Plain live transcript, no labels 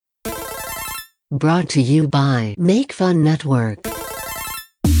Brought to you by Make Fun Network.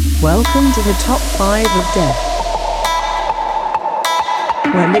 Welcome to the Top 5 of Death,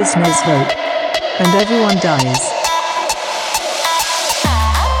 where listeners vote, and everyone dies.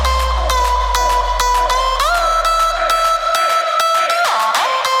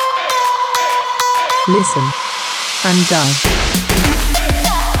 Listen and die.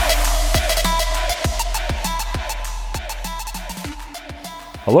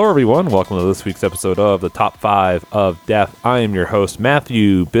 Hello, everyone. Welcome to this week's episode of the Top 5 of Death. I am your host,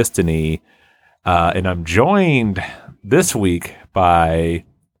 Matthew Bistany, and I'm joined this week by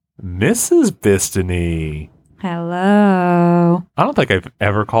Mrs. Bistany. Hello. I don't think I've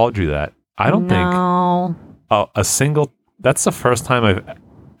ever called you that. I don't No. think a single. That's the first time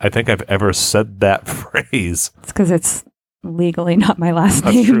I think I've ever said that phrase. It's because it's legally not my last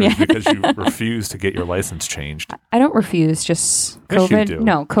That's name true, yet. because you refuse to get your license changed. I don't refuse, just Yes, you COVID. do.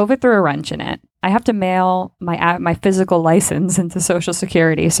 No, COVID threw a wrench in it. I have to mail my physical license into Social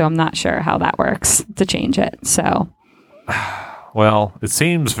Security, so I'm not sure how that works to change it. So Well, it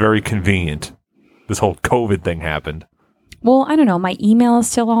seems very convenient. This whole COVID thing happened. well, I don't know. My email is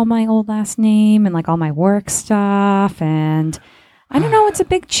still all my old last name and like all my work stuff. And I don't know. It's a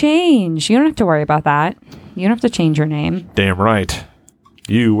big change. You don't have to worry about that. You don't have to change your name. Damn right.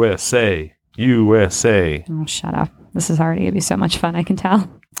 USA. USA. Oh, shut up. This is already going to be so much fun, I can tell.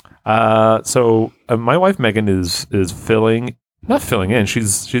 So my wife Megan is not filling in.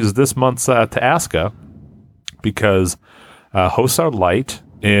 She's this month's Taaska because hosts are light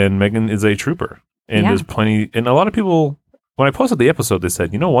and Megan is a trooper. And Yeah. there's plenty. And a lot of people, when I posted the episode, they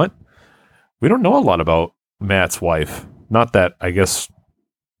said, you know what? We don't know a lot about Matt's wife. Not that I guess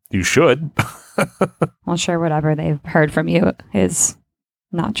you should. Well, sure, whatever they've heard from you is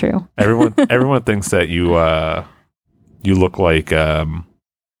not true. Everyone thinks that you look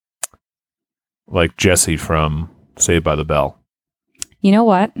like Jesse from Saved by the Bell. You know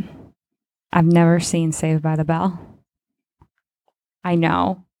what? I've never seen Saved by the Bell. I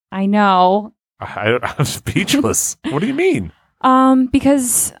know. I'm speechless. What do you mean?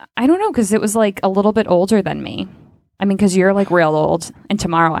 Because I don't know, because it was like a little bit older than me. I mean, because you're like real old, and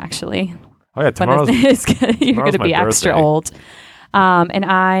tomorrow actually, Oh yeah, tomorrow's you're going to my be extra birthday. old. And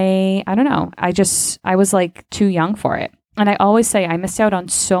I don't know. I was like too young for it. And I always say I missed out on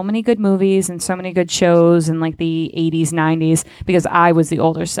so many good movies and so many good shows in like the 80s, 90s because I was the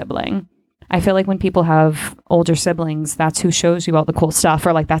older sibling. I feel like when people have older siblings, that's who shows you all the cool stuff,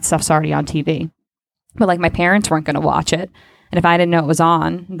 or like that stuff's already on TV. But like my parents weren't going to watch it. And if I didn't know it was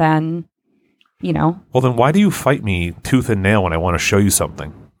on, then, you know, Well, then why do you fight me tooth and nail when I want to show you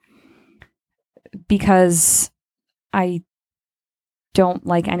something? because I don't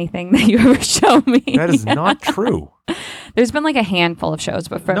like anything that you ever show me. That is not true. There's been like a handful of shows,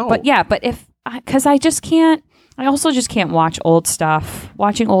 but No. because I just can't. I also just can't watch old stuff.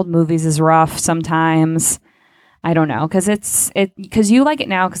 Watching old movies is rough sometimes. I don't know, because you like it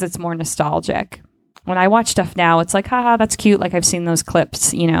now because it's more nostalgic. When I watch stuff now, it's like, haha, that's cute. Like I've seen those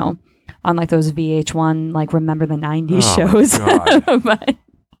clips, you know, on like those VH1, like Remember the 90s Oh, shows. God. But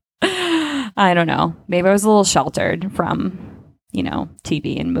I don't know. Maybe I was a little sheltered from, you know,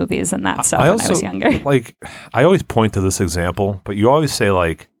 TV and movies and that stuff when I was younger. Like, I always point to this example, but you always say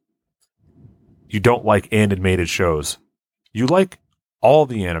like, you don't like animated shows. You like all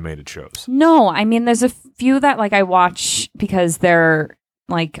the animated shows. No, I mean, there's a few that like I watch because they're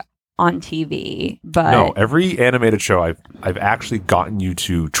like on TV, but No, every animated show I've actually gotten you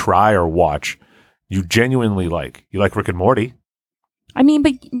to try or watch, you genuinely like. You like Rick and Morty. I mean,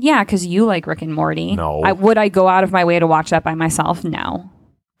 but yeah, because you like Rick and Morty. No. Would I go out of my way to watch that by myself? No,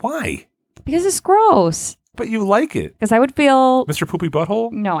 Why? because it's gross. But you like it. Because I would feel Mr. Poopy Butthole?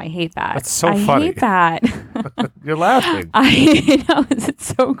 no, I hate that. That's so I funny. hate that. You're laughing. I know it's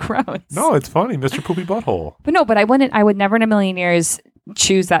so gross. No, it's funny. Mr. Poopy Butthole. But no, but I would never in a million years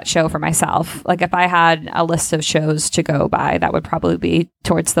choose that show for myself. Like if I had a list of shows to go by, that would probably be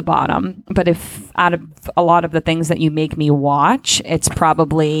towards the bottom. But if out of a lot of the things that you make me watch, it's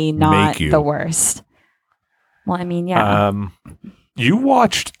probably not Make you. the worst. Well, I mean, yeah. You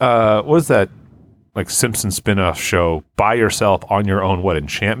watched, what was that, like Simpsons spin-off show by yourself on your own, what,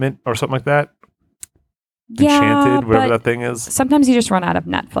 Enchantment or something like that? Enchanted, whatever but that thing is. sometimes you just run out of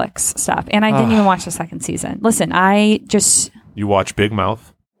Netflix stuff. And I didn't even watch the second season. Listen, You watch Big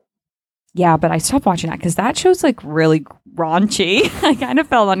Mouth? yeah, but I stopped watching that because that show's like really raunchy. I kind of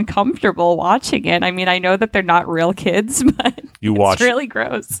felt uncomfortable watching it. I mean, I know that they're not real kids, but You it's watch really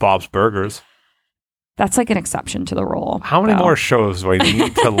gross. Bob's Burgers. That's like an exception to the rule. How many though. more shows do I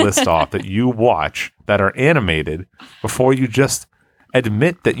need to list off that you watch that are animated before you just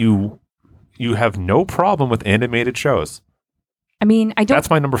admit that you you have no problem with animated shows. I mean, I don't. That's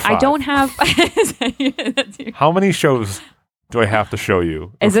my number 5. I don't have. How many shows do I have to show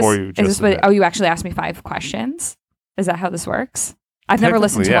you Is before this? you Is just this what? admit? Oh, you actually asked me 5 questions. Is that how this works? I've never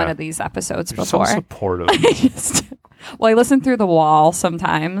listened to Technically, one yeah. of these episodes You're before. so supportive. Well, I listen through the wall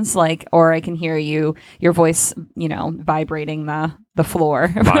sometimes, or I can hear your voice, vibrating the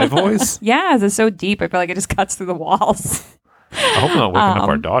floor. My voice? Yeah, it's so deep. I feel like it just cuts through the walls. I hope I'm not waking up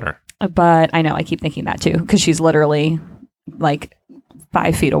our daughter. But I know I keep thinking that too because she's literally like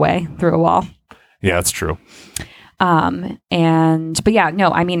 5 feet away through a wall. Yeah, that's true. But yeah, no,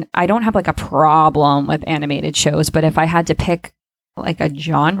 I mean, I don't have like a problem with animated shows, but if I had to pick like a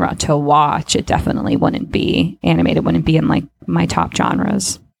genre to watch, it definitely wouldn't be animated, wouldn't be in like my top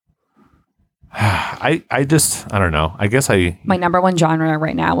genres. I don't know. I guess My number one genre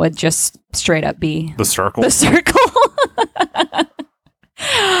right now would just straight up be The Circle. The Circle.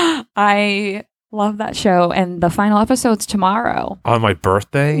 I love that show, and the final episode's tomorrow. On my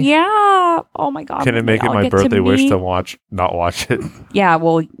birthday? Yeah. Oh my god. Can it make it I'll my get birthday wish meet- to not watch it? Yeah,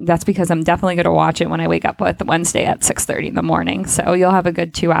 well, that's because I'm definitely going to watch it when I wake up with Wednesday at 6:30 in the morning. So you'll have a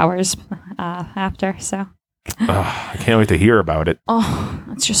good 2 hours after. So, I can't wait to hear about it. oh,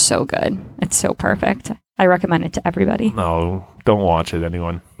 it's just so good. It's so perfect. I recommend it to everybody. No, don't watch it,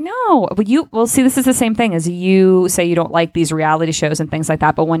 anyone. No, but see, this is the same thing as you say you don't like these reality shows and things like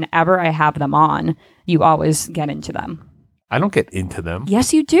that. But whenever I have them on, you always get into them. I don't get into them.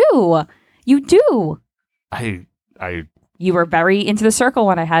 Yes, you do. You do. I You were very into The Circle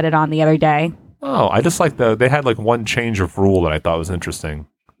when I had it on the other day. I just like they had like one change of rule that I thought was interesting.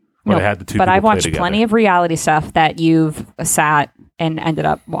 When they had the two but people I've play watched together. plenty of reality stuff that you've sat and ended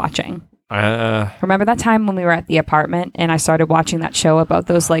up watching. Remember that time when we were at the apartment and I started watching that show about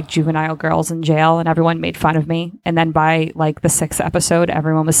those like juvenile girls in jail and everyone made fun of me? And then by like the 6th episode,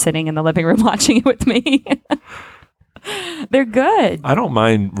 everyone was sitting in the living room watching it with me. They're good. I don't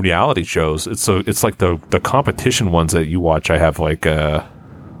mind reality shows. It's like the competition ones that you watch. I have like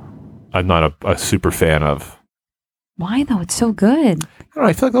I'm not a super fan of. Why though? It's so good. I don't know,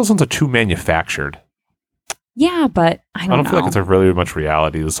 I feel like those ones are too manufactured. Yeah, but I don't know. feel like it's a really much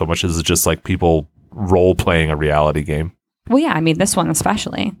reality so much as it's just like people role playing a reality game. Well, yeah, I mean this one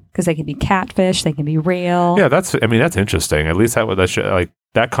especially because they can be catfish, they can be real. Yeah, that's interesting. At least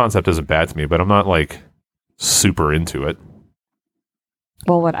that concept isn't bad to me, but I'm not like super into it.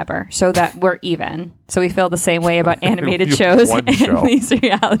 Well, whatever. So that we're even. So we feel the same way about animated You- shows one and show. these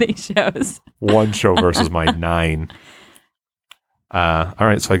reality shows. One show versus my 9. All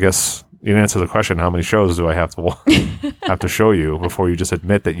right, so I guess you didn't answer the question. How many shows do I have to show you before you just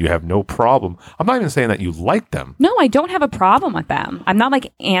admit that you have no problem? I'm not even saying that you like them. No, I don't have a problem with them. I'm not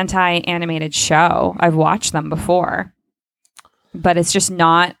like anti-animated show. I've watched them before. But it's just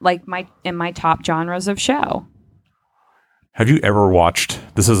not like in my top genres of show. Have you ever watched?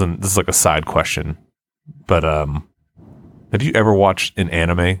 This is like a side question, but have you ever watched an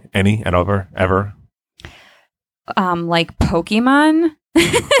anime? Any at ever? Like Pokemon?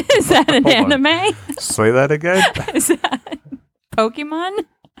 Is that an Hold on. anime? Say that again. Is that Pokemon?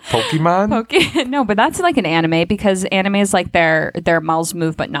 Pokemon. No, but that's like an anime because anime is like their mouths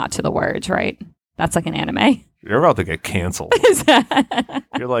move but not to the words, right? That's like an anime. You're about to get canceled. Is that-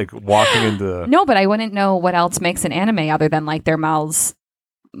 You're like walking into. No, but I wouldn't know what else makes an anime other than like their mouths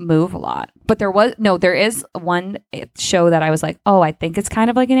move a lot. But there is one show that I was like, oh, I think it's kind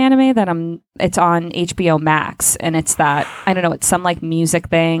of like an anime it's on HBO Max and it's that, I don't know, it's some like music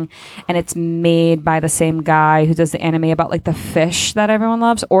thing and it's made by the same guy who does the anime about like the fish that everyone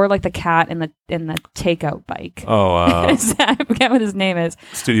loves or like the cat in the takeout bike. Oh, I forget what his name is.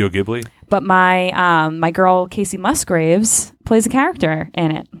 Studio Ghibli. But my girl Casey Musgraves plays a character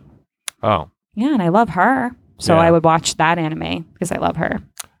in it. Oh, Yeah, and I love her. So Yeah. I would watch that anime because I love her.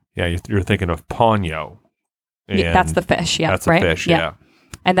 yeah. You're thinking of Ponyo. Yeah, that's the fish. Yeah, That's right. a fish. Yeah.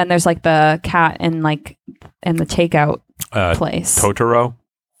 And then there's like the cat in the takeout place. Totoro.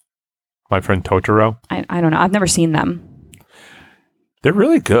 My friend Totoro. I don't know. I've never seen them. They're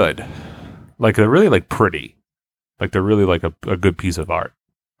really good. Like they're really like pretty. Like they're really like a good piece of art.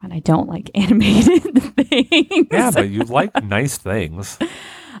 And I don't like animated things. Yeah, but you like nice things.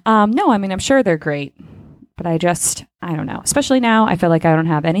 No, I mean I'm sure they're great, but I don't know. Especially now, I feel like I don't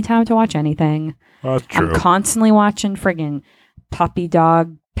have any time to watch anything. That's true. I'm constantly watching friggin' Puppy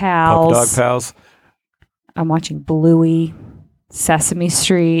Dog Pals. Puppy Dog Pals. I'm watching Bluey, Sesame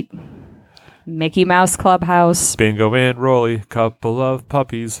Street, Mickey Mouse Clubhouse. Bingo and Rolly, couple of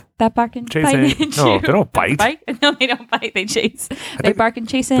puppies. That bark and Chasing. bite and No, chew. they don't bite. No, they don't bite. They chase. They think bark and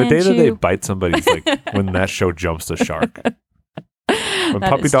chase The and day that they chew. bite somebody's like when that show jumps the shark. When That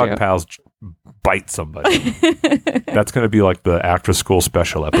Puppy is Dog true. Pals bite somebody. That's going to be like the after school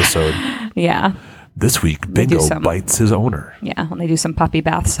special episode. Yeah. This week, They do Bingo some- bites his owner. Yeah. When they do some puppy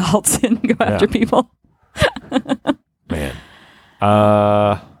bath salts and go after people. Man.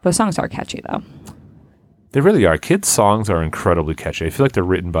 Those songs are catchy, though. They really are. Kids' songs are incredibly catchy. I feel like they're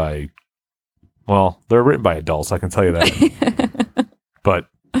written by adults, I can tell you that. But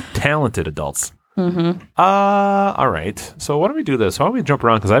talented adults. Mm-hmm. All right. So why don't we do this? Why don't we jump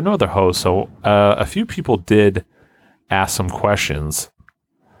around? Because I have no other host. So a few people did ask some questions.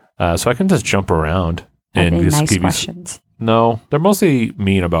 So I can just jump around and just nice give questions. No, they're mostly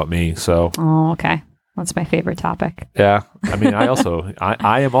mean about me. So Oh, okay. That's my favorite topic. yeah. I mean, I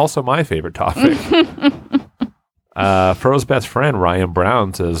am also my favorite topic. Fro's best friend, Ryan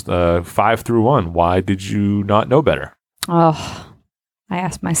Brown, says 5 through 1. Why did you not know better? Oh, I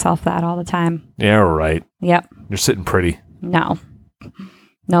ask myself that all the time. Yeah, right. Yep. You're sitting pretty. No.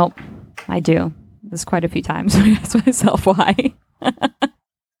 Nope. I do. There's quite a few times I ask myself why.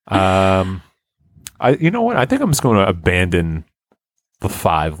 You know what? I think I'm just going to abandon the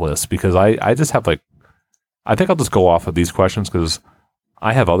 5 list because I just have I think I'll just go off of these questions because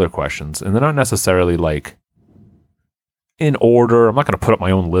I have other questions and they're not necessarily in order. I'm not going to put up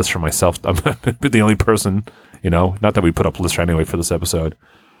my own list for myself. I'm the only person, not that we put up lists anyway for this episode,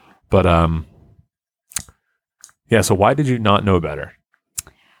 but yeah. So why did you not know better?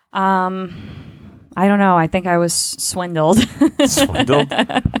 I don't know. I think I was swindled. Swindled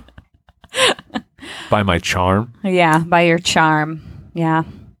by my charm. Yeah, by your charm. Yeah.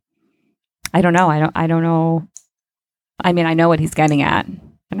 I don't know. I don't know. I mean, I know what he's getting at,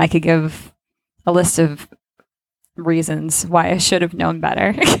 and I could give a list of reasons why I should have known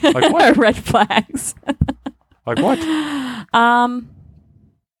better. Like what? Red flags. Like what?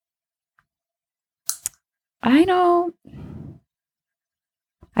 I know.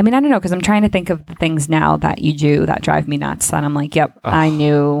 I mean, I don't know, because I'm trying to think of the things now that you do that drive me nuts. And I'm like, yep, I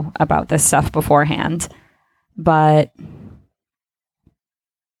knew about this stuff beforehand. But,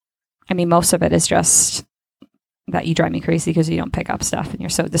 I mean, most of it is just that you drive me crazy because you don't pick up stuff and you're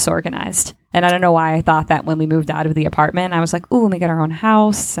so disorganized. And I don't know why I thought that when we moved out of the apartment, I was like, ooh, when we get our own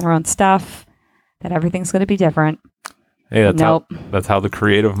house and our own stuff, that everything's going to be different. Hey, Nope. that's how the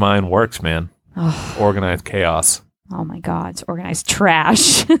creative mind works, man. Oh, Organized chaos. oh my God, it's organized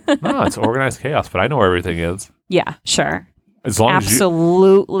trash. No, it's organized chaos, but I know where everything is. Yeah, sure. As long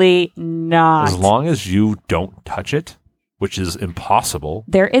Absolutely not. as you don't touch it, which is impossible.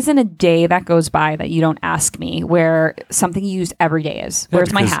 There isn't a day that goes by that you don't ask me where something you use every day is. Yeah,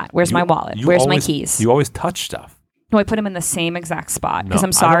 Where's my because hat? Where's my wallet? Where's my keys? You always touch stuff. No, I put them in the same exact spot because No,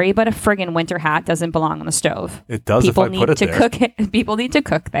 I'm sorry, but a friggin' winter hat doesn't belong on the stove. It does People if I put need it to there. cook it. People need to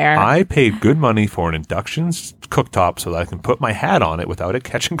cook there. I paid good money for an induction cooktop so that I can put my hat on it without it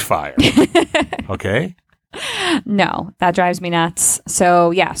catching fire. Okay? No, that drives me nuts.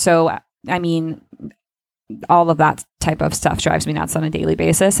 So, yeah. So, I mean, all of that type of stuff drives me nuts on a daily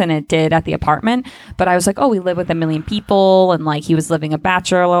basis. And it did at the apartment. But I was like, oh, we live with 1 million people. And like he was living a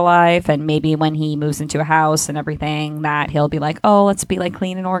bachelor life. And maybe when he moves into a house and everything, that he'll be like, oh, let's be like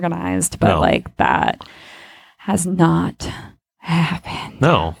clean and organized. But No. like that has not happened.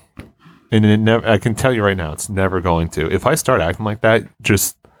 No. And it never, I can tell you right now, it's never going to. If I start acting like that,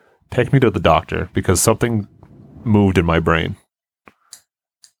 just take me to the doctor because something moved in my brain.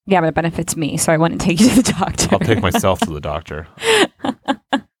 Yeah, but it benefits me. So I wouldn't take you to the doctor. I'll take myself to the doctor.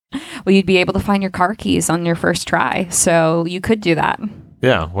 Well, you'd be able to find your car keys on your first try. So you could do that.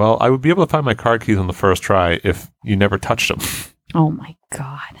 Yeah, well, I would be able to find my car keys on the first try if you never touched them. Oh my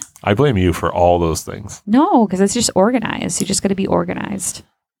God. I blame you for all those things. No, because it's just organized. You just got to be organized.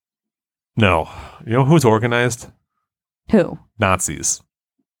 No. You know who's organized? Who? Nazis.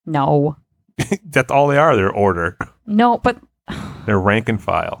 No. That's all they are. They're order. No, but They're rank and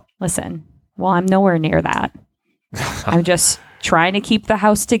file. listen, well, I'm nowhere near that. I'm just trying to keep the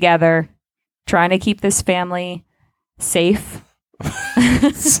house together, trying to keep this family safe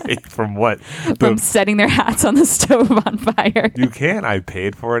Safe from what? from setting their hats on the stove on fire. You can't. I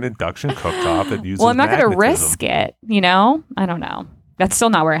paid for an induction cooktop that uses Well, I'm not going to magnetism. risk it, I don't know. That's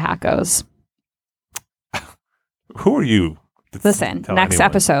still not where a hat goes. Who are you? to Listen, tell next anyone?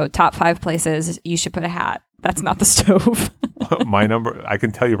 episode, top 5 places you should put a hat. That's not the stove. My number, I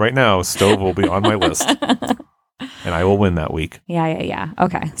can tell you right now, stove will be on my list. And I will win that week. Yeah.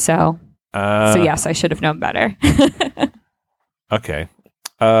 Okay. So So yes, I should have known better. Okay.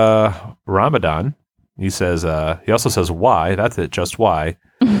 Ramadan, he says, he also says, why? That's it, just why.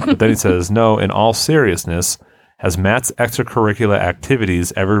 But then he says, no, in all seriousness, has Matt's extracurricular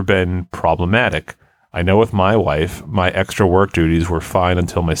activities ever been problematic? I know with my wife, my extra work duties were fine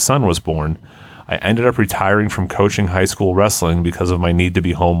until my son was born. I ended up retiring from coaching high school wrestling because of my need to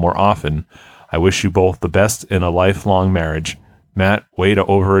be home more often. I wish you both the best in a lifelong marriage. Matt, way to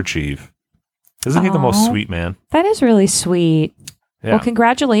overachieve. Isn't he the most Aw. sweet man? That is really sweet. Yeah. Well,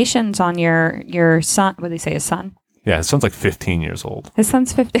 congratulations on your son. What do they say, his son? Yeah, his son's like 15 years old. His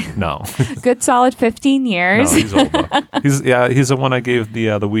son's 15. No. Good solid 15 No, years. he's old though. He's the one I gave the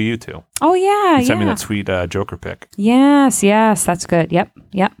Wii U to. Oh, yeah. He sent me yeah. that sweet Joker pick. Yes. That's good. Yep.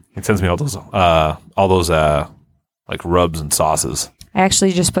 He sends me all those like rubs and sauces. I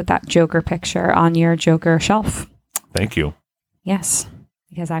actually just put that Joker picture on your Joker shelf. Thank you. Yes,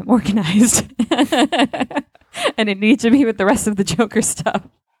 because I'm organized. And it needs to be with the rest of the Joker stuff.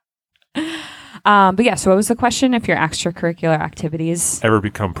 But yeah, so what was the question? If your extracurricular activities Ever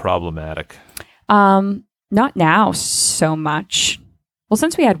become problematic? not now so much. Well,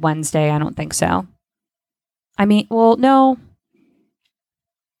 since we had Wednesday, I don't think so. I mean, well, no.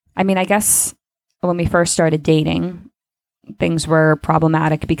 I mean, I guess when we first started dating, things were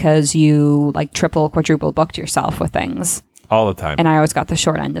problematic because you like triple, quadruple booked yourself with things. All the time. And I always got the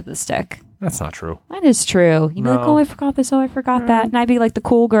short end of the stick. That's not true. That is true. You'd be like, No. oh, I forgot this. Oh, I forgot that. And I'd be like the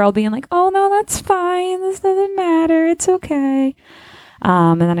cool girl being like, oh, no, that's fine. This doesn't matter. It's okay.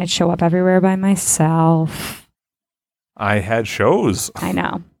 And then I'd show up everywhere by myself. I had shows. I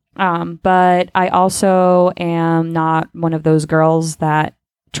know. But I also am not one of those girls that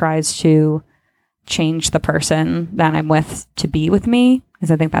tries to change the person that I'm with to be with me.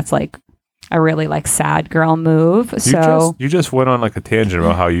 Because I think that's like a really like sad girl move. You just went on like a tangent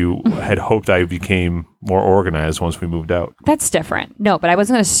about how you had hoped I became more organized once we moved out. That's different. No, but I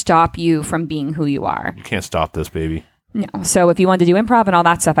wasn't going to stop you from being who you are. You can't stop this, baby. No. So if you wanted to do improv and all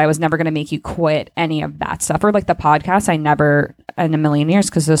that stuff, I was never going to make you quit any of that stuff. Or like the podcast, I never in a million years,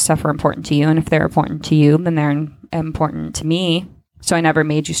 because those stuff are important to you. And if they're important to you, then they're important to me. So I never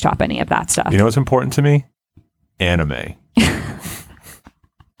made you stop any of that stuff. You know what's important to me? Anime.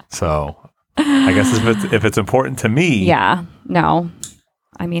 So I guess if it's important to me. Yeah. No.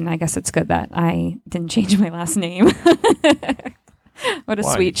 I mean, I guess it's good that I didn't change my last name. What a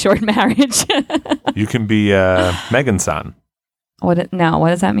Why? sweet short marriage. You can be Megan-san. No, what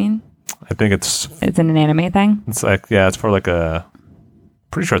does that mean? I think it's an anime thing? like, yeah, it's for like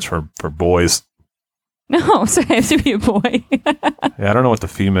pretty sure it's for boys. No, so I have to be a boy. Yeah, I don't know what the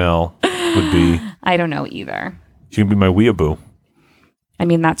female would be. I don't know either. She can be my weeaboo. I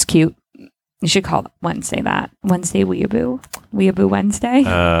mean, that's cute. You should call Wednesday that. Wednesday Weeaboo. Weeaboo Wednesday.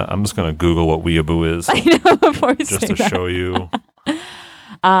 I'm just going to Google what weeaboo is I know before you just say to that. show you.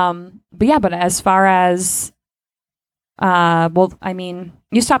 But yeah, but as far as, well, I mean,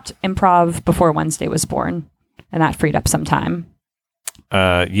 you stopped improv before Wednesday was born, and that freed up some time.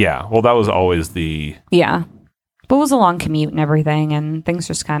 Yeah. Well, that was always Yeah. But it was a long commute and everything, and things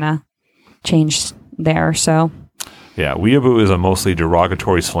just kind of changed there, so. Yeah, weeaboo is a mostly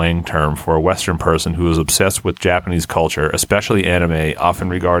derogatory slang term for a Western person who is obsessed with Japanese culture, especially anime, often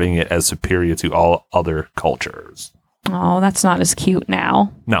regarding it as superior to all other cultures. Oh, that's not as cute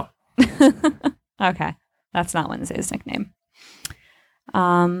now. No. Okay. That's not Wednesday's nickname.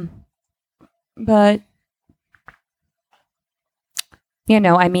 But, you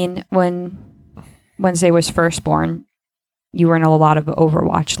know, I mean, when Wednesday was first born, you were in a lot of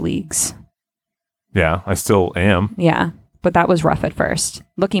Overwatch leagues. Yeah, I still am. Yeah. But that was rough at first.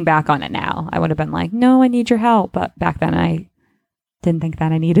 Looking back on it now, I would have been like, no, I need your help. But back then I didn't think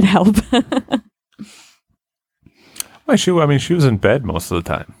that I needed help. She was in bed most of the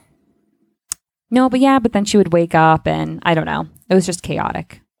time. No, but then she would wake up and I don't know. It was just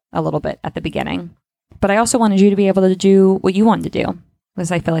chaotic a little bit at the beginning. But I also wanted you to be able to do what you wanted to do,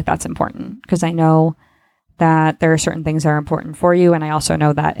 because I feel like that's important, because I know that there are certain things that are important for you. And I also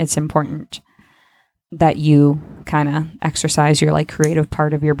know that it's important that you kind of exercise your like creative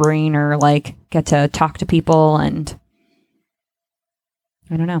part of your brain, or like get to talk to people, and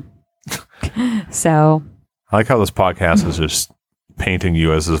I don't know. So I like how this podcast is just painting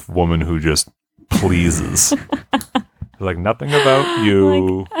you as this woman who just pleases. Like, nothing about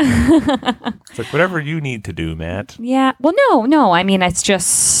you. It's like, whatever you need to do, Matt. yeah, well, no. I mean, it's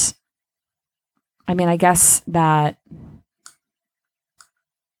just, I guess that,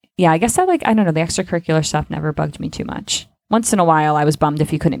 yeah, I guess that, like, I don't know, the extracurricular stuff never bugged me too much. Once in a while, I was bummed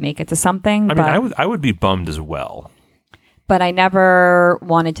if you couldn't make it to something. I would be bummed as well. But I never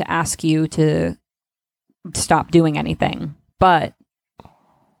wanted to ask you to stop doing anything. But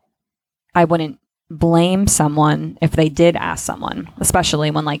I wouldn't blame someone if they did ask someone,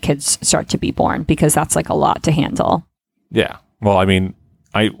 especially when like kids start to be born, because that's like a lot to handle. Yeah. Well, I mean,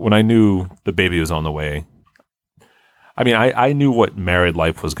 when I knew the baby was on the way, I mean, I knew what married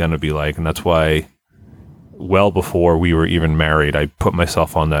life was going to be like, and that's why well before we were even married, I put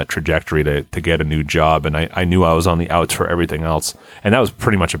myself on that trajectory to get a new job, and I knew I was on the outs for everything else. And that was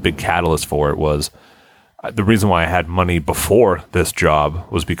pretty much a big catalyst for it. Was the reason why I had money before this job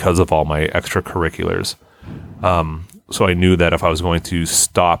was because of all my extracurriculars. So I knew that if I was going to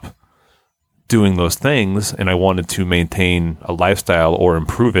stop doing those things and I wanted to maintain a lifestyle or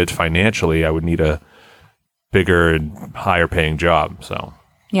improve it financially, I would need a bigger and higher paying job. So,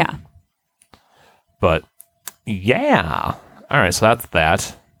 Yeah. but yeah. All right. So that's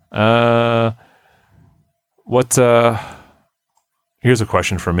that. Here's a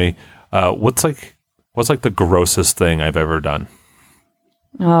question for me. What's like the grossest thing I've ever done?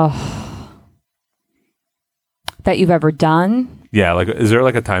 Oh. That you've ever done? Yeah, like, is there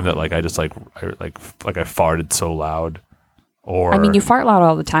like a time that like I just I farted so loud, or I mean, you fart loud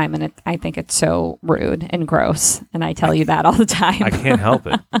all the time, and I think it's so rude and gross, and I tell you that all the time. I can't help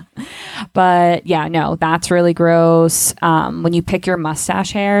it. But yeah, no, that's really gross. When you pick your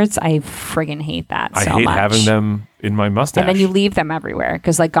mustache hairs, I friggin' hate that so much. I hate having them in my mustache. And then you leave them everywhere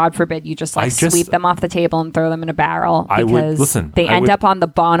because, like, God forbid you just sweep them off the table and throw them in a barrel because they end up on the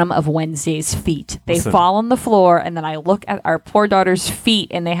bottom of Wednesday's feet. They fall on the floor, and then I look at our poor daughter's feet,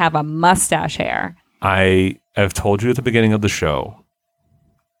 and they have a mustache hair. I have told you at the beginning of the show,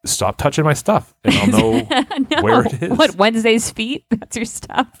 stop touching my stuff, and I'll know where it is. What, Wednesday's feet? That's your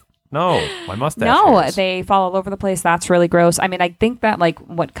stuff? No, my mustache hairs. They fall all over the place. That's really gross. I mean, I think that like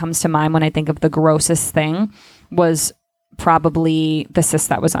what comes to mind when I think of the grossest thing was probably the cyst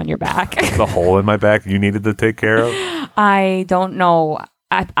that was on your back. The hole in my back you needed to take care of? I don't know.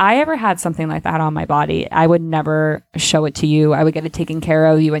 If I ever had something like that on my body, I would never show it to you. I would get it taken care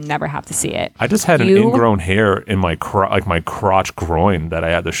of. You would never have to see it. I just had an ingrown hair in my my crotch groin that I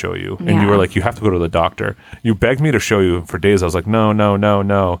had to show you. And you were like, you have to go to the doctor. You begged me to show you for days. I was like, no.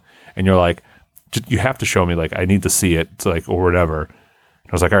 And you're like, you have to show me. Like, I need to see it. It's like, or whatever.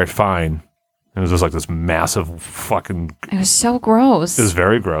 I was like, all right, fine. And it was just like this massive fucking... It was so gross. It was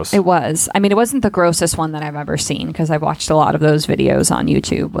very gross. It was. I mean, it wasn't the grossest one that I've ever seen because I've watched a lot of those videos on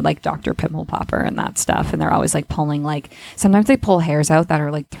YouTube with like Dr. Pimple Popper and that stuff. And they're always like pulling sometimes they pull hairs out that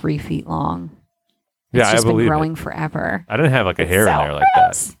are like 3 feet long. Yeah, it's just I believe been growing it. forever. I didn't have like a hair in there like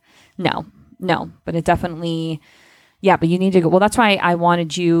that. No. But it definitely... Yeah, but you need to go. Well, that's why I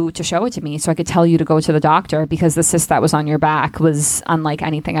wanted you to show it to me so I could tell you to go to the doctor because the cyst that was on your back was unlike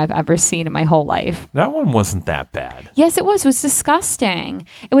anything I've ever seen in my whole life. That one wasn't that bad. Yes, it was. It was disgusting.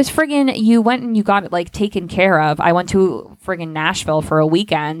 It was friggin', you went and you got it like taken care of. I went to friggin' Nashville for a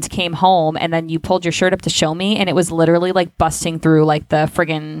weekend, came home, and then you pulled your shirt up to show me, and it was literally like busting through like the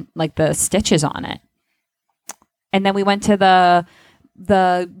friggin' like the stitches on it. And then we went to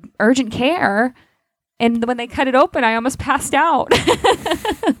the urgent care. And when they cut it open, I almost passed out.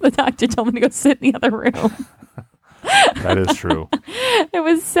 The doctor told me to go sit in the other room. That is true. It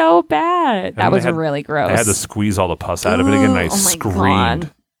was so bad. That was really gross. I had to squeeze all the pus out of it again, and I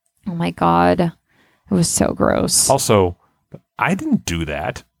screamed. Oh my God. It was so gross. Also, I didn't do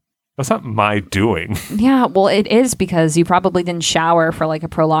that. That's not my doing. Yeah, well, it is because you probably didn't shower for like a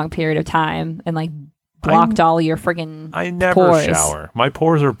prolonged period of time and like blocked all your friggin' I never pores. shower. My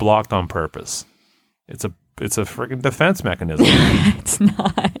pores are blocked on purpose. It's a freaking defense mechanism. It's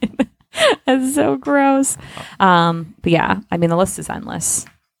not. It's so gross. But yeah, I mean, the list is endless.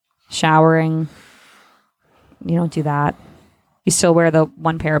 Showering. You don't do that. You still wear the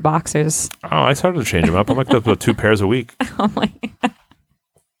one pair of boxers. Oh, I started to change them up. I'm like the 2 pairs a week. Oh my God.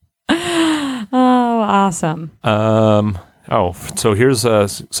 Oh, awesome. So here's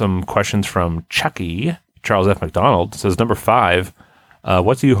some questions from Chucky. Charles F. McDonald says, number 5,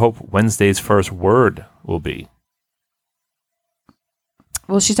 what do you hope Wednesday's first word will be?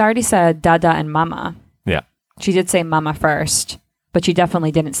 Well, she's already said dada and mama. Yeah. She did say mama first, but she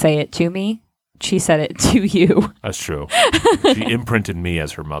definitely didn't say it to me. She said it to you. That's true. She imprinted me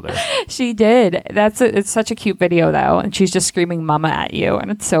as her mother. She did. It's such a cute video, though. And she's just screaming mama at you.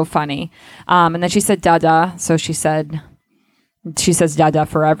 And it's so funny. And then she said dada. So she says dada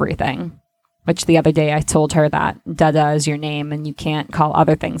for everything. Which the other day I told her that Dada is your name and you can't call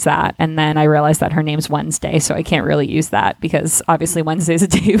other things that. And then I realized that her name's Wednesday, so I can't really use that because obviously Wednesday's a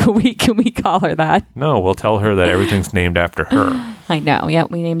day of the week and we call her that. No, we'll tell her that everything's named after her. I know. Yeah,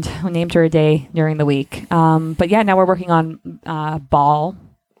 we named her a day during the week. But yeah, now we're working on ball.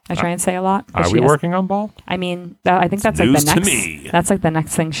 I try and say a lot. Are we working on ball? I mean, I think that's news like the to next. me. That's like the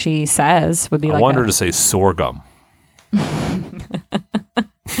next thing she says would be I want her to say sorghum.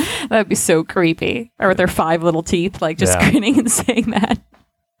 That'd be so creepy. Or with their 5 little teeth, like just grinning and saying that.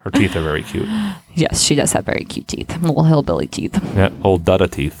 Her teeth are very cute. Yes, she does have very cute teeth. Little hillbilly teeth. Yeah, old Dutta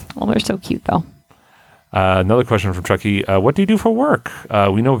teeth. Well, they're so cute, though. Another question from Chucky. What do you do for work?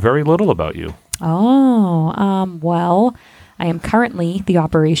 We know very little about you. Oh, well, I am currently the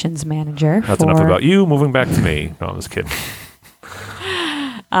operations manager. That's enough about you. Moving back to me. No, I'm just kidding.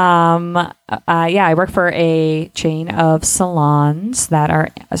 Yeah, I work for a chain of salons that are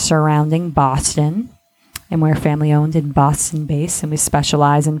surrounding Boston. And we're family owned and Boston based, and we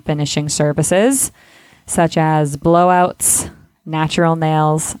specialize in finishing services such as blowouts, natural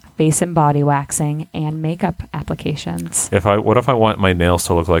nails, face and body waxing, and makeup applications. What if I want my nails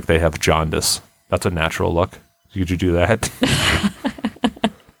to look like they have jaundice? That's a natural look. Could you do that?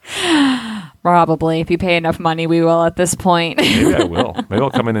 Probably. If you pay enough money, we will at this point. Maybe I will. Maybe I'll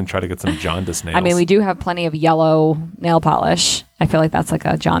come in and try to get some jaundice nails. I mean, we do have plenty of yellow nail polish. I feel like that's like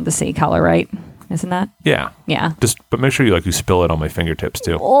a jaundicey color, right? Isn't that? Yeah. Yeah. But make sure you spill it on my fingertips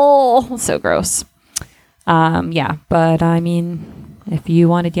too. Oh, so gross. Yeah, but I mean, if you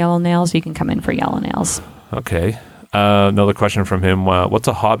wanted yellow nails, you can come in for yellow nails. Okay. Another question from him. What's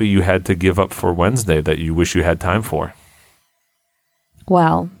a hobby you had to give up for Wednesday that you wish you had time for?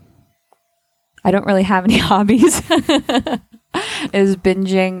 Well, I don't really have any hobbies. Is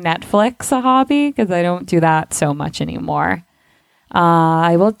binging Netflix a hobby? Because I don't do that so much anymore.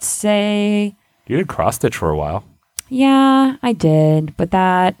 I will say... You did cross stitch for a while. Yeah, I did. But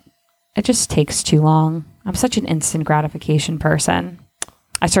it just takes too long. I'm such an instant gratification person.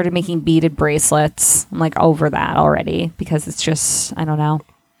 I started making beaded bracelets. I'm like over that already because it's just, I don't know.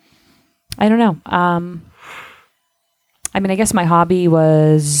 I mean, I guess my hobby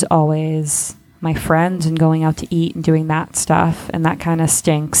was always my friends and going out to eat and doing that stuff. And that kind of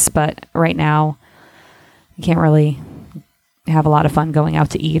stinks. But right now, you can't really have a lot of fun going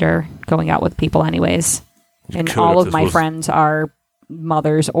out to eat or going out with people anyways. And all of my friends are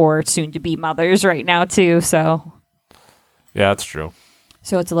mothers or soon to be mothers right now too. So yeah, that's true.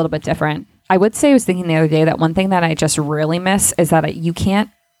 So it's a little bit different. I would say I was thinking the other day that one thing that I just really miss is that you can't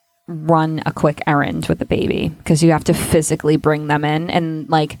run a quick errand with the baby because you have to physically bring them in and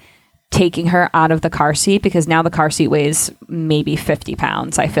taking her out of the car seat because now the car seat weighs maybe 50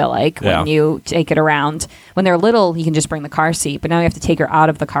 pounds, I feel like, when you take it around. When they're little, you can just bring the car seat, but now you have to take her out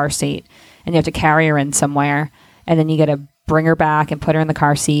of the car seat and you have to carry her in somewhere. And then you got to bring her back and put her in the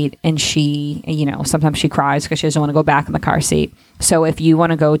car seat. And she, sometimes she cries because she doesn't want to go back in the car seat. So if you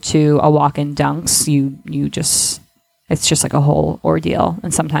want to go to a walk-in Dunks, it's just like a whole ordeal.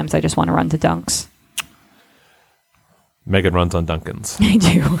 And sometimes I just want to run to Dunks. Megan runs on Dunkin's. I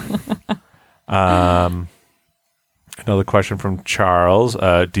do. Another question from Charles.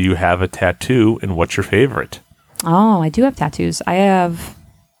 Do you have a tattoo and what's your favorite? Oh, I do have tattoos. I have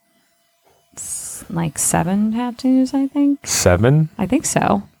 7 tattoos, I think. 7? I think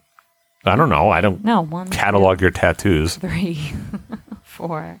so. I don't know. I don't No, 1, catalog 2, your tattoos. 3,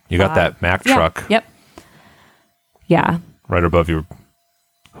 4. You got 5. that Mack truck. Yep. Yeah. Right above your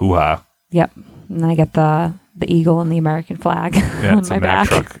hoo-ha. Yep. And then I get the eagle and the American flag Yeah, on it's my a Mack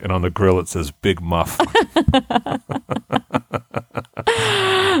back. truck. And on the grill it says Big Muff.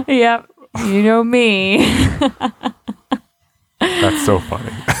 Yep. You know me. That's so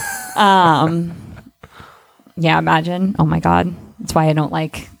funny. Yeah, imagine. Oh my God. That's why I don't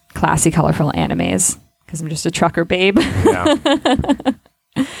like classy, colorful animes because I'm just a trucker babe. Yeah.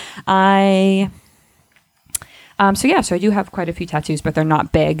 So I do have quite a few tattoos, but they're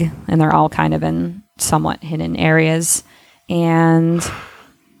not big and they're all kind of in somewhat hidden areas. And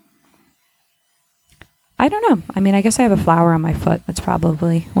I don't know. I mean, I guess I have a flower on my foot. That's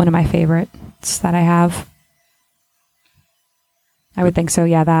probably one of my favorites that I have. I would think so.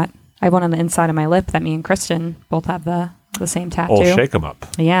 Yeah, that. I have one on the inside of my lip that me and Kristen both have the same tattoo. Oh, shake 'em up.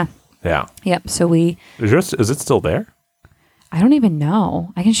 Yeah. Yeah. Yep. So Is it still there? I don't even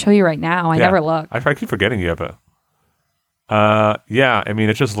know. I can show you right now. I never look. I keep forgetting you have a... yeah, I mean,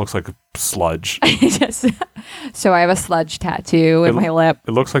 it just looks like sludge. So I have a sludge tattoo in my lip.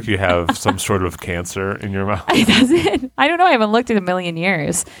 It looks like you have some sort of cancer in your mouth. Does it? I don't know. I haven't looked in a million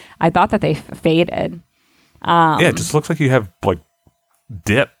years. I thought that they faded. Yeah, it just looks like you have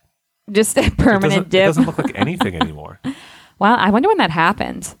dip. Just a permanent dip. It doesn't look like anything anymore. Well, I wonder when that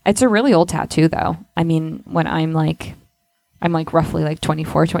happened. It's a really old tattoo, though. I mean, when I'm roughly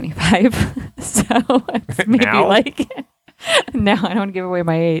 24, 25. So it's maybe Now? No, I don't want to give away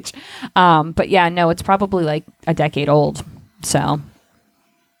my age. But yeah, no, it's probably a decade old. So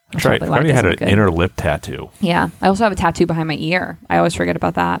that's right. I already had an inner lip tattoo. Yeah. I also have a tattoo behind my ear. I always forget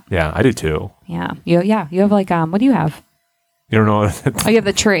about that. Yeah, I do too. Yeah. You have what do you have? You don't know what Oh, you have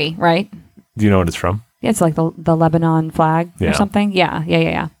the tree, right? Do you know what it's from? Yeah, it's like the Lebanon flag Yeah. or something.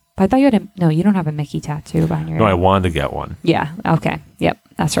 Yeah. But I thought you had no, you don't have a Mickey tattoo behind your No, I ear. wanted to get one, Yeah. Okay. Yep.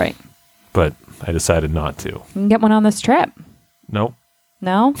 That's right. but I decided not to. You can get one on this trip. Nope.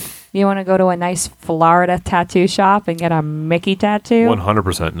 No? You want to go to a nice Florida tattoo shop and get a Mickey tattoo?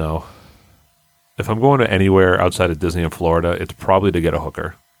 100% no. If I'm going to anywhere outside of Disney in Florida, it's probably to get a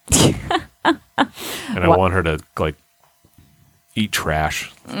hooker. And I What? want her to, like, eat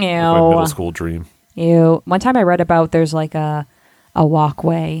trash. Ew. Like my middle school dream. Ew. One time I read about there's like a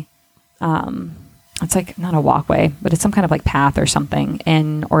walkway. It's like not a walkway, but it's some kind of like path or something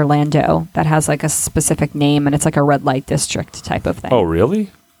in Orlando that has like a specific name, and it's like a red light district type of thing. Oh, really?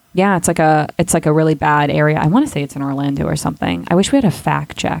 Yeah, it's like a really bad area. I want to say it's in Orlando or something. I wish we had a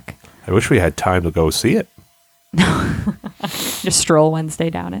fact check. I wish we had time to go see it. Just stroll Wednesday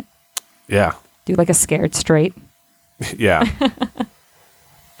down it. Yeah. Do like a scared straight. Yeah.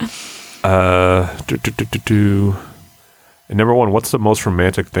 And number one, what's the most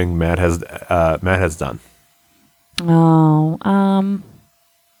romantic thing Matt has done? Oh,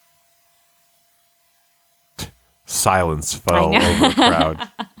 Silence fell I know. over the crowd.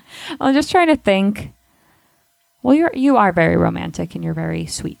 I'm just trying to think. Well, you are very romantic and you're very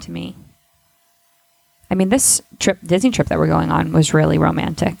sweet to me. I mean, this Disney trip that we're going on was really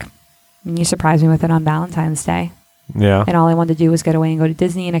romantic. And you surprised me with it on Valentine's Day. Yeah. And all I wanted to do was get away and go to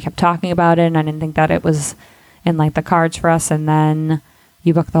Disney, and I kept talking about it, and I didn't think that it was in like the cards for us. And then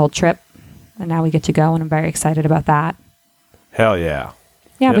you booked the whole trip, and now we get to go, and I'm very excited about that. Hell yeah.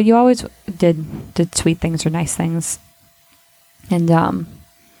 Yeah, Yep. but you always did sweet things or nice things. And I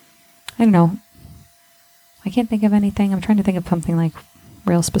don't know. I can't think of anything. I'm trying to think of something like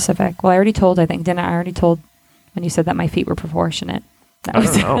real specific. Well, I already told when you said that my feet were proportionate. That I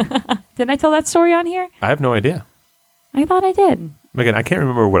don't know. Didn't I tell that story on here? I have no idea. I thought I did. Megan, I can't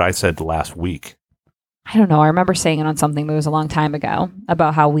remember what I said last week. I don't know. I remember saying it on something, but it was a long time ago,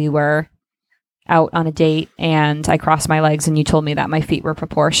 about how we were out on a date and I crossed my legs and you told me that my feet were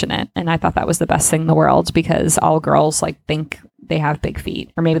proportionate. And I thought that was the best thing in the world, because all girls like think they have big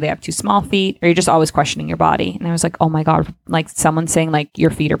feet, or maybe they have too small feet, or you're just always questioning your body. And I was like, oh my God, like someone saying like your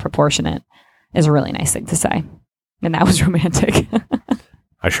feet are proportionate is a really nice thing to say. And that was romantic.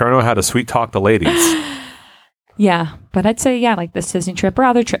 I sure know how to sweet talk the ladies. Yeah. But I'd say, yeah, like this Disney trip or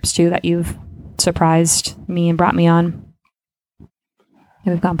other trips too that you've surprised me and brought me on.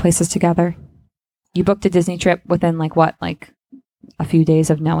 And we've gone places together. You booked a Disney trip within like a few days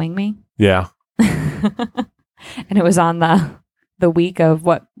of knowing me. Yeah. And it was on the week of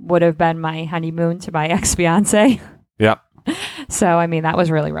what would have been my honeymoon to my ex-fiance. Yep. So, I mean, that was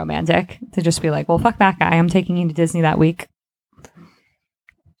really romantic to just be like, well, fuck that guy. I'm taking you to Disney that week.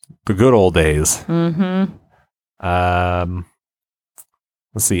 The good old days. Mm-hmm.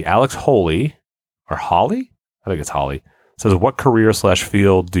 Let's see. Alex Holly or Holly? I think it's Holly. Says, what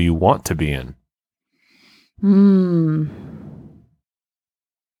career/field do you want to be in?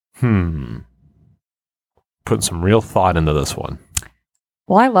 Putting some real thought into this one.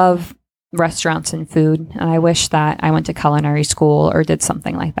 Well, I love restaurants and food, and I wish that I went to culinary school or did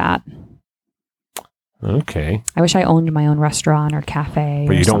something like that. Okay. I wish I owned my own restaurant or cafe.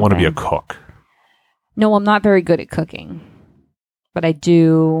 But or you don't want to be a something. cook. No, I'm not very good at cooking, but I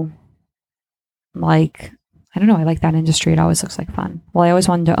do like, I don't know, I like that industry. It always looks like fun. Well, I always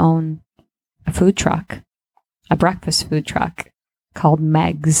wanted to own a food truck, a breakfast food truck called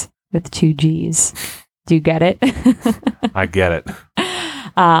Meg's with 2 G's. Do you get it? I get it.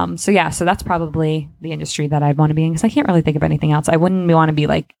 So that's probably the industry that I'd want to be in, because I can't really think of anything else. I wouldn't want to be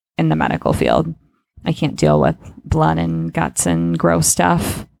like in the medical field. I can't deal with blood and guts and gross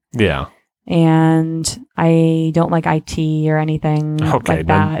stuff. Yeah. And I don't like IT or anything Okay. like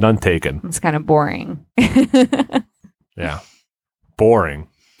that. None taken. It's kind of boring. Yeah. Boring.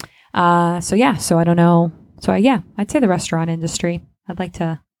 So I don't know. So I'd say the restaurant industry. I'd like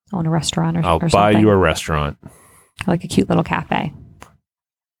to own a restaurant or I'll or buy something. you a restaurant. Like a cute little cafe.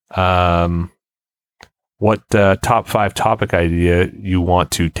 What top 5 topic idea you want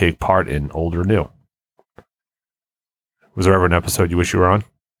to take part in, old or new? Was there ever an episode you wish you were on?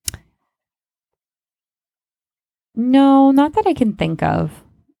 No, not that I can think of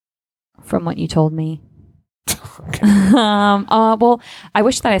from what you told me. Okay. Well, I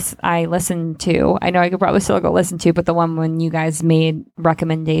wish that I listened to. I know I could probably still go listen to, but the one when you guys made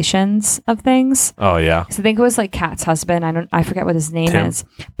recommendations of things. Oh, yeah. So I think it was like Kat's husband. I forget what his name Tim. is,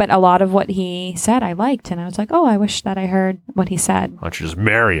 but a lot of what he said I liked, and I was like, oh, I wish that I heard what he said. Why don't you just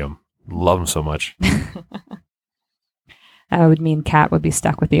marry him? Love him so much. That would mean Kat would be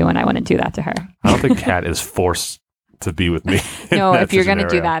stuck with you, and I wouldn't do that to her. I don't think Kat is forced to be with me. in No, that if you're going to do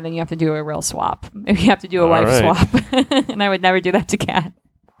scenario. that, then you have to do a real swap. If you have to do a wife right. swap. And I would never do that to Kat.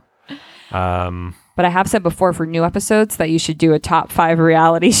 But I have said before for new episodes that you should do a top 5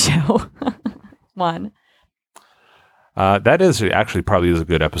 reality show one. That is actually probably is a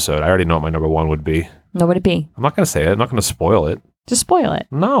good episode. I already know what my number 1 would be. What would it be? I'm not going to say it. I'm not going to spoil it. Just spoil it.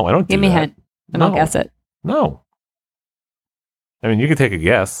 No, I don't do Give me a that. hint and I'll guess it. No. I mean, you can take a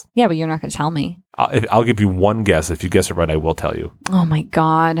guess. Yeah, but you're not going to tell me. I'll give you one guess. If you guess it right, I will tell you. Oh my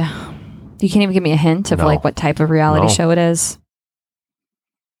God. You can't even give me a hint of No. like what type of reality No. show it is.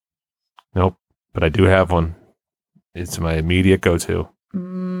 Nope. But I do have one. It's my immediate go-to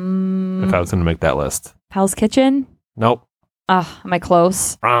if I was going to make that list. Hell's Kitchen? Nope. Am I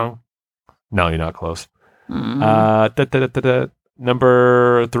close? Wrong. No, you're not close. Mm.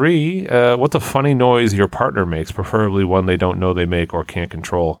 Number 3, what's a funny noise your partner makes, preferably one they don't know they make or can't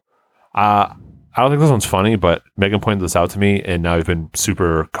control? I don't think this one's funny, but Megan pointed this out to me, and now I've been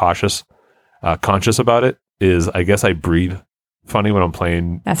super conscious about it, is I guess I breathe funny when I'm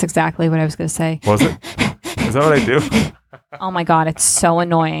playing. That's exactly what I was going to say. Was it? Is that what I do? Oh my God, it's so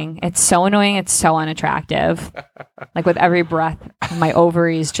annoying. It's so annoying. It's so unattractive. Like with every breath, my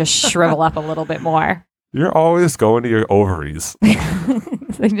ovaries just shrivel up a little bit more. You're always going to your ovaries.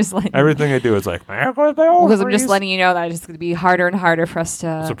 So just like, Everything I do is like, man, where's my ovaries? because I'm just letting you know that it's going to be harder and harder for us to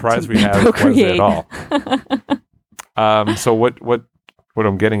I'm surprised to we have Wednesday procreate. at all. So what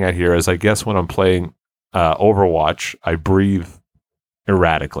I'm getting at here is, I guess when I'm playing Overwatch, I breathe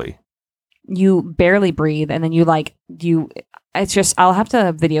erratically. You barely breathe, and then it's just, I'll have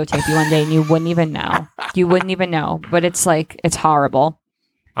to videotape you one day and you wouldn't even know. You wouldn't even know. But it's like, it's horrible.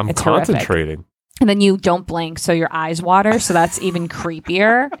 I'm It's horrific. concentrating. And then you don't blink, so your eyes water. So that's even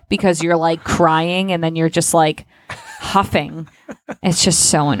creepier because you're like crying and then you're just like huffing. It's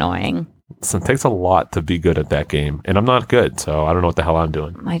just so annoying. So it takes a lot to be good at that game, and I'm not good, so I don't know what the hell I'm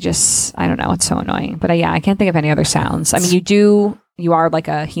doing. I don't know. It's so annoying. But yeah, I can't think of any other sounds. I mean, you are like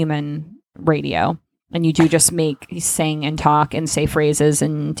a human radio, and you do just sing and talk and say phrases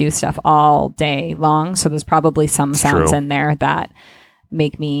and do stuff all day long. So there's probably some sounds True. in there that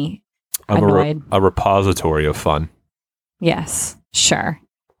make me I'm annoyed. a repository of fun. Yes, sure.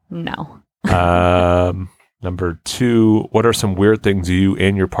 No. Number 2, what are some weird things you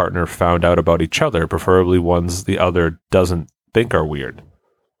and your partner found out about each other, preferably ones the other doesn't think are weird?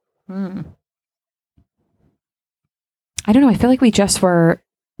 I don't know. I feel like we just were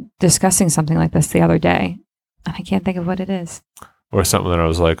discussing something like this the other day, and I can't think of what it is. Or something that I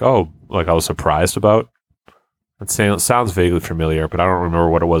was like, oh, like I was surprised about? It sounds vaguely familiar, but I don't remember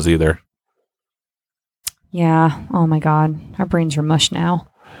what it was either. Yeah. Oh my God. Our brains are mush now.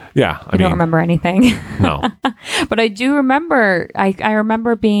 Yeah, I don't remember anything. No. But I do remember, I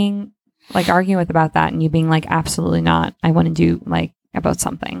remember being like arguing about that and you being like, absolutely not. I want to do like about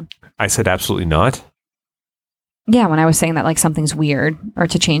something. I said absolutely not. Yeah. When I was saying that like something's weird or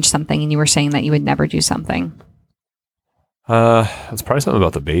to change something and you were saying that you would never do something. It's probably something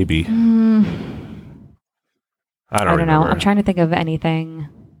about the baby. I don't know. remember. I'm trying to think of anything.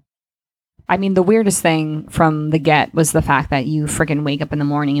 I mean, the weirdest thing from the get was the fact that you freaking wake up in the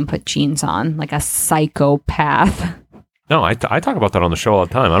morning and put jeans on like a psychopath. No, I talk about that on the show all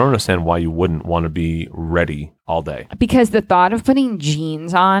the time. I don't understand why you wouldn't want to be ready all day. Because the thought of putting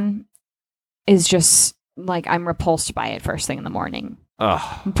jeans on is just like, I'm repulsed by it first thing in the morning.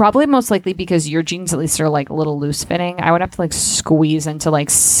 Ugh. Probably most likely because your jeans at least are like a little loose fitting. I would have to like squeeze into like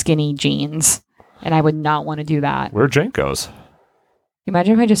skinny jeans, and I would not want to do that. Where are Jenkos?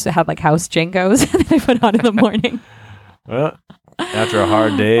 Imagine if I just had like house Jenkos that I put on in the morning. Well, after a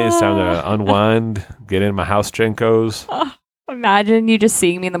hard day, it's time to unwind, get in my house Jenkos, Imagine you just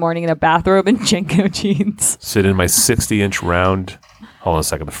seeing me in the morning in a bathrobe and Jenko jeans. sit in my 60-inch round. Hold on a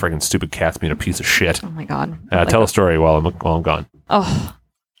second, the friggin' stupid cat's being a piece of shit. Oh my God. Tell a story while I'm gone. Oh,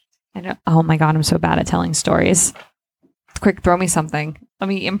 I know. Oh my God. I'm so bad at telling stories. Quick, throw me something. Let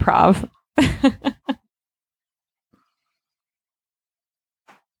me improv.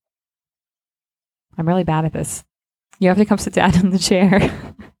 I'm really bad at this. You have to come sit down in the chair.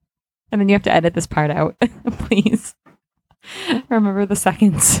 And then you have to edit this part out. Please. Remember the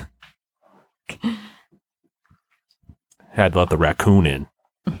seconds. Had to let the raccoon in.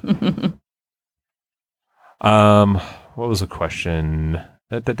 What was the question?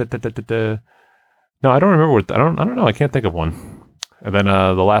 No, I don't remember I don't know. I can't think of one. And then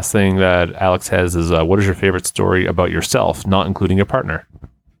the last thing that Alex has is, what is your favorite story about yourself, not including your partner?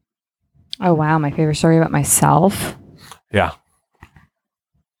 Oh, wow. My favorite story about myself. Yeah.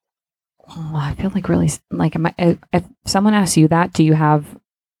 Oh, I feel like really, like, if someone asks you that, do you have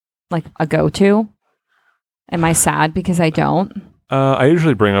like a go-to? Am I sad because I don't? I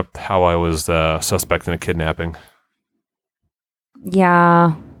usually bring up how I was suspect in a kidnapping.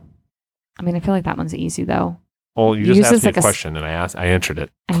 Yeah. I mean, I feel like that one's easy though. Well, you Use just asked this me like a a question, and I answered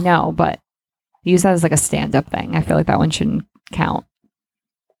it. I know, but use that as like a stand-up thing. I feel like that one shouldn't count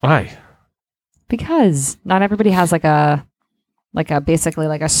Why? because not everybody has like a basically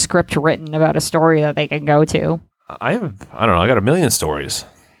like a script written about a story that they can go to. I don't know. I got a million stories.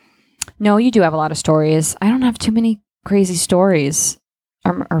 No, you do have a lot of stories. I don't have too many crazy stories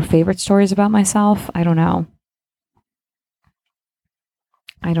or favorite stories about myself. I don't know.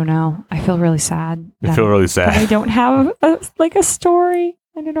 I feel really sad. You feel really sad. I don't have a story.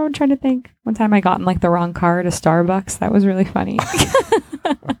 I don't know. I'm trying to think. One time I got in like the wrong car to Starbucks. That was really funny.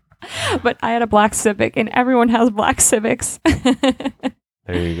 But I had a black Civic, and everyone has black Civics. There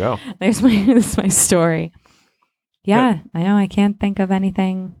you go. This is my story. Yeah, I know. I can't think of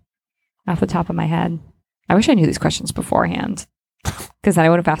anything off the top of my head. I wish I knew these questions beforehand, because I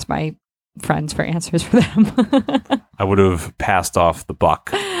would have asked my friends for answers for them. I would have passed off the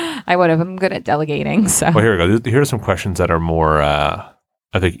buck. I would have. I'm good at delegating. So Well, here we go. Here are some questions that are more, I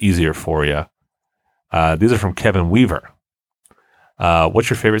think, easier for you. These are from Kevin Weaver. What's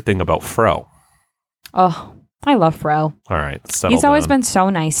your favorite thing about Fro? Oh, I love Fro. All right. Settle He's always down. been so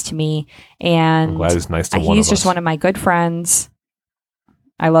nice to me, and I'm glad he's nice to one of he's us. just one of my good friends.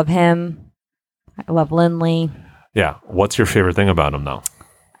 I love him. I love Lindley. Yeah. What's your favorite thing about him, though?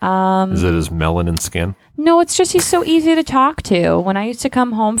 Is it his melanin skin? No, it's just he's so easy to talk to. When I used to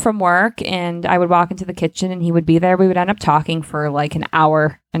come home from work and I would walk into the kitchen and he would be there, we would end up talking for like an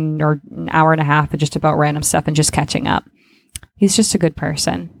hour or an hour and a half, just about random stuff and just catching up. He's just a good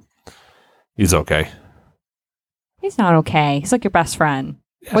person. He's okay. He's not okay. He's like your best friend.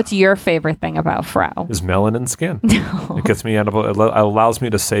 Yeah. What's your favorite thing about Fro? His melanin skin. No. It gets me out of. It allows me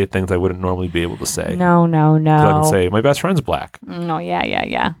to say things I wouldn't normally be able to say. No. 'Cause I can say my best friend's black. No,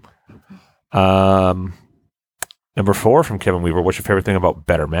 yeah. Number 4 from Kevin Weaver. What's your favorite thing about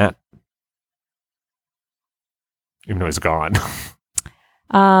Better Matt? Even though he's gone.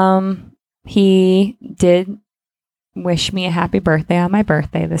 He did wish me a happy birthday on my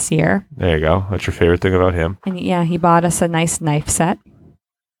birthday this year. There you go. That's your favorite thing about him. And yeah, he bought us a nice knife set.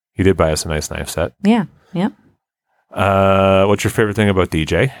 He did buy us a nice knife set. Yeah, yep. What's your favorite thing about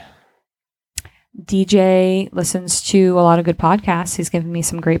DJ? DJ listens to a lot of good podcasts. He's given me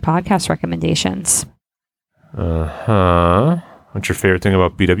some great podcast recommendations. What's your favorite thing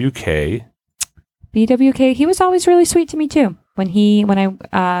about BWK? BWK, he was always really sweet to me too. When you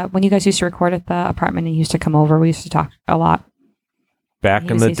guys used to record at the apartment and he used to come over, we used to talk a lot. Back He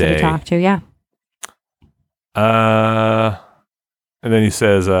in was the easy to day. talk to, yeah. And then he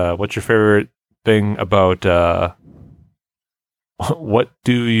says, what's your favorite thing about, what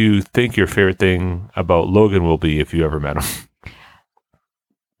do you think your favorite thing about Logan will be if you ever met him?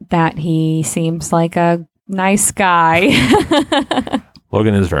 That he seems like a nice guy.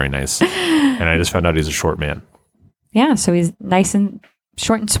 Logan is very nice. And I just found out he's a short man. Yeah, so he's nice and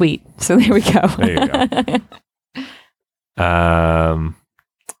short and sweet. So there we go. There you go.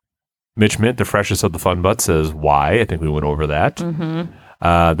 Mitch Mint, the freshest of the fun butts, says, why? I think we went over that.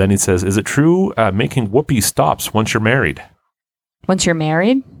 Mm-hmm. Then he says, is it true making whoopee stops once you're married? Once you're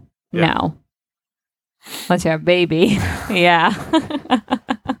married? Yeah. No. Once you have a baby. Yeah.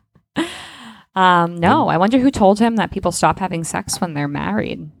 No, I wonder who told him that people stop having sex when they're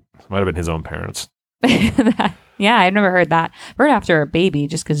married. Might have been his own parents. Yeah, I've never heard that. I've heard after a baby,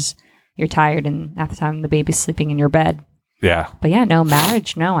 just because you're tired and at the time the baby's sleeping in your bed. Yeah. But yeah, no,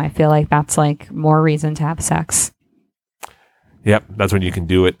 marriage, no. I feel like that's like more reason to have sex. Yep. That's when you can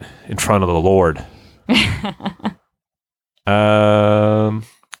do it in front of the Lord.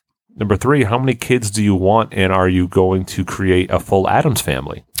 Number 3, how many kids do you want, and are you going to create a full Addams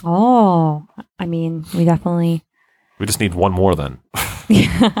family? Oh, I mean, we definitely We just need one more then.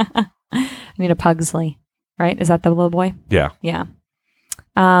 I need a Pugsley, right? Is that the little boy? Yeah. Yeah.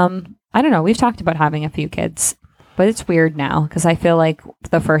 I don't know. We've talked about having a few kids, but it's weird now because I feel like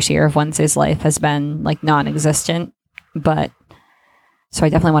the first year of Wednesday's life has been like non-existent. But so I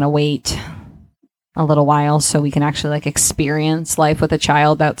definitely want to wait a little while so we can actually like experience life with a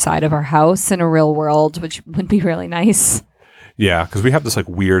child outside of our house in a real world, which would be really nice. Yeah, because we have this like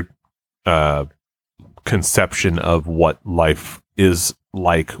weird conception of what life is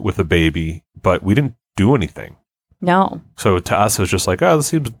like with a baby, but we didn't do anything. No. So to us, it was just like, oh,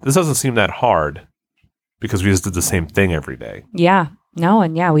 this doesn't seem that hard because we just did the same thing every day. Yeah. No.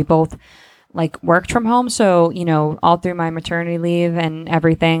 And yeah, we both like worked from home. So, you know, all through my maternity leave and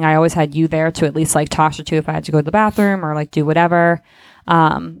everything, I always had you there to at least like Tasha to if I had to go to the bathroom or like do whatever.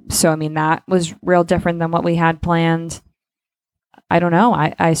 So I mean, that was real different than what we had planned. I don't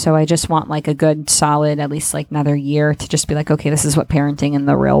know. So I just want like a good solid, at least like another year to just be like, okay, this is what parenting in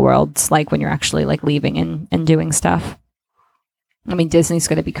the real world's like when you're actually like leaving and doing stuff. I mean, Disney's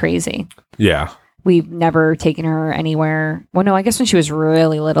going to be crazy. Yeah. We've never taken her anywhere. Well, no, I guess when she was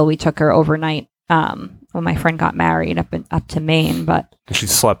really little, we took her overnight when my friend got married up to Maine. But She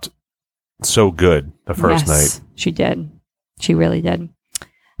slept so good the first night. She did. She really did.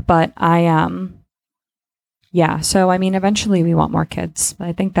 But yeah. So, I mean, eventually we want more kids. But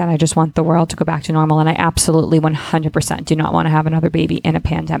I think that I just want the world to go back to normal. And I absolutely 100% do not want to have another baby in a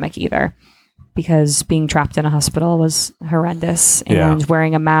pandemic either. Because being trapped in a hospital was horrendous. And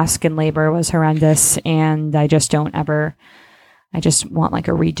wearing a mask in labor was horrendous. And I just want like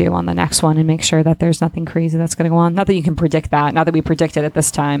a redo on the next one and make sure that there's nothing crazy that's going to go on. Not that you can predict that. Not that we predicted at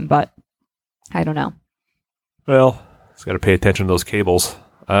this time, but I don't know. Well, just got to pay attention to those cables.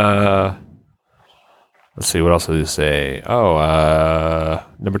 Let's see, what else did you say? Oh,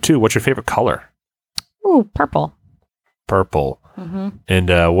 number 2, what's your favorite color? Ooh, purple. Purple. Mm-hmm.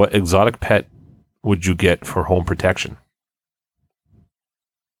 And what exotic pet would you get for home protection?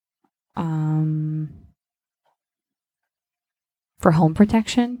 For home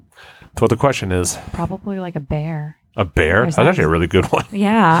protection? That's what the question is. Probably like a bear. A bear? That's actually a really good one.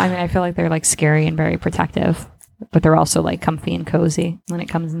 Yeah, I mean, I feel like they're like scary and very protective, but they're also like comfy and cozy when it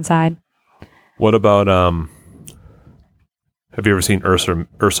comes inside. What about, have you ever seen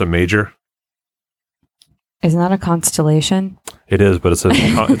Ursa Major? Isn't that a constellation? It is, but it's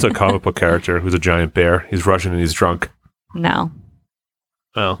a comic book character who's a giant bear. He's Russian and he's drunk. No.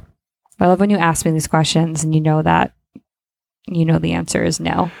 Oh. I love when you ask me these questions and you know the answer is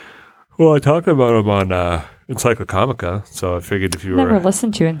no. Well, I talked about him on Encyclocomica, so I figured if you Never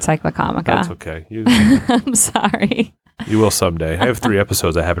listened to Encyclocomica. That's okay. I'm sorry. You will someday. I have 3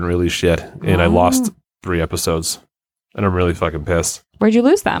 episodes I haven't released yet, and I lost 3 episodes, and I'm really fucking pissed. Where'd you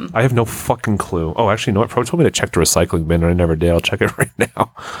lose them? I have no fucking clue. Oh, actually, no. It probably told me to check the recycling bin, and I never did. I'll check it right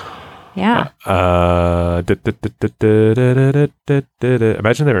now. Yeah.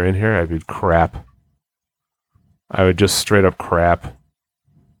 Imagine they were in here. I'd be crap. I would just straight up crap.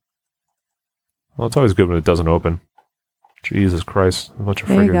 Well, it's always good when it doesn't open. Jesus Christ. A bunch of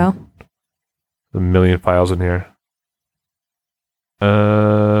there you go. A million files in here.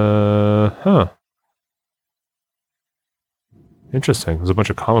 Interesting. There's a bunch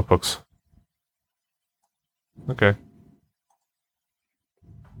of comic books. Okay.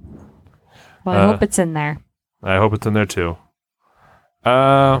 Well, I hope it's in there. I hope it's in there too.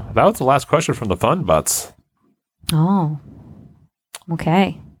 That was the last question from the Fun Butts. Oh.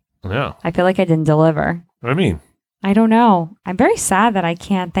 Okay. Yeah. I feel like I didn't deliver. What do you mean? I don't know. I'm very sad that I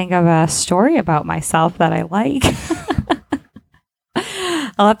can't think of a story about myself that I like.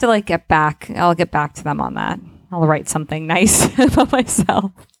 I'll have to get back to them on that. I'll write something nice about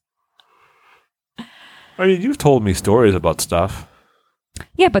myself. I mean, you've told me stories about stuff.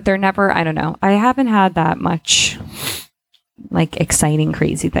 Yeah, but they're never, I don't know. I haven't had that much exciting,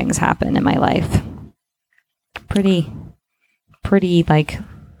 crazy things happen in my life. Pretty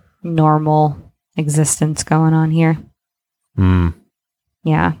normal existence going on here.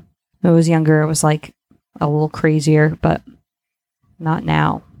 Yeah. When I was younger, it was a little crazier, but not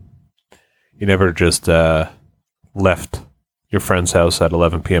now. You never just left your friend's house at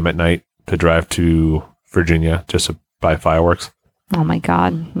 11 p.m. at night to drive to Virginia just to buy fireworks? Oh my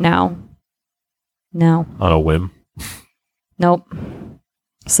God. No. On a whim? Nope.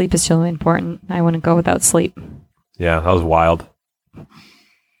 Sleep is still important. I wouldn't go without sleep. Yeah, that was wild.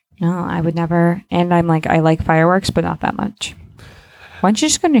 No, I would never. And I'm I like fireworks, but not that much. Why don't you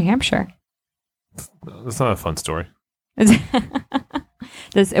just go to New Hampshire? That's not a fun story.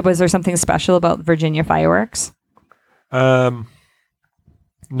 Was there something special about Virginia fireworks? No,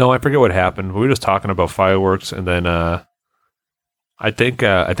 I forget what happened. We were just talking about fireworks, and then I think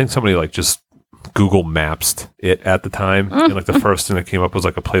somebody just Google Maps'd it at the time, and the first thing that came up was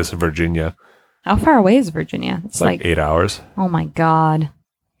a place in Virginia. How far away is Virginia? It's 8 hours. Oh my God.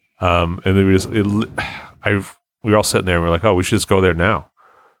 And then we were all sitting there and we're like, oh, we should just go there now.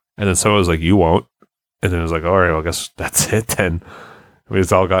 And then someone was like, you won't. And then it was like, all right, well, I guess that's it then. We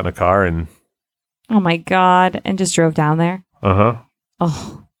just all got in a car and... Oh my God. And just drove down there? Uh-huh.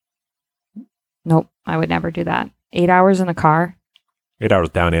 Oh. Nope. I would never do that. 8 hours in a car? 8 hours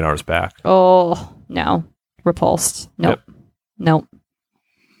down, 8 hours back. Oh, no. Repulsed. Nope. Yep. Nope.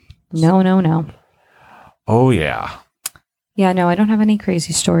 No. Oh, yeah. Yeah, no, I don't have any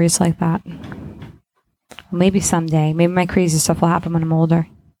crazy stories like that. Maybe someday. Maybe my crazy stuff will happen when I'm older.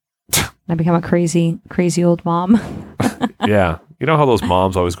 I become a crazy old mom. Yeah. You know how those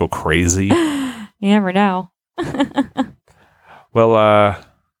moms always go crazy? You never know. Well, I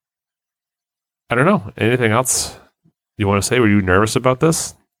don't know. Anything else you want to say? Were you nervous about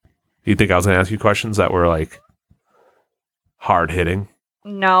this? You think I was going to ask you questions that were like hard hitting?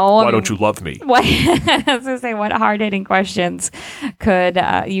 No. Why don't you love me? What? I was going to say, what hard-hitting questions could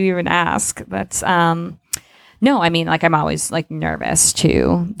you even ask? That's no. I mean, like I'm always like nervous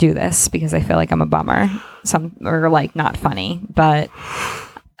to do this because I feel like I'm a bummer, or like not funny. But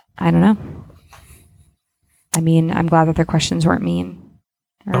I don't know. I mean, I'm glad that their questions weren't mean.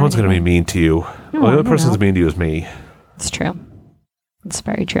 No one's going to be mean to you. No, the only person who's mean to you is me. It's true. It's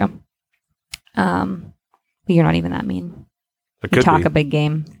very true. But you're not even that mean. You talk a big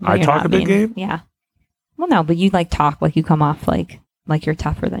game. I talk a big game? Yeah. Well, no, but you like talk like you come off like you're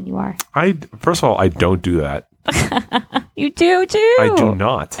tougher than you are. First of all, I don't do that. You do too. I do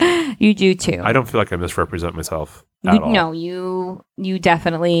not. You do too. I don't feel like I misrepresent myself at all. No, you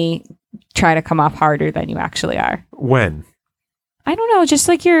definitely try to come off harder than you actually are. When? I don't know, just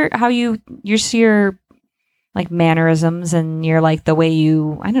like your like mannerisms and your like the way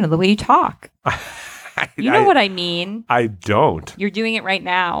you talk. You know what I mean? I don't. You're doing it right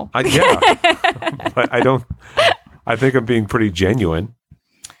now. Yeah. But I don't. I think I'm being pretty genuine.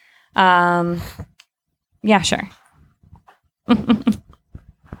 Yeah, sure.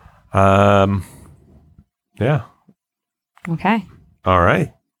 Yeah. Okay. All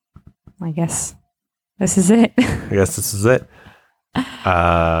right. I guess this is it. I guess this is it.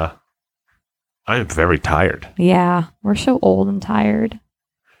 I am very tired. Yeah, we're so old and tired.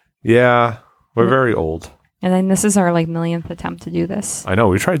 Yeah, we're very old. And then this is our like millionth attempt to do this. I know.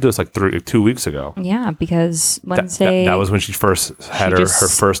 We tried this like 2 weeks ago. Yeah, because Wednesday... That was when she first had her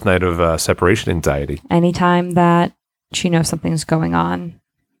first night of separation anxiety. Anytime that she knows something's going on,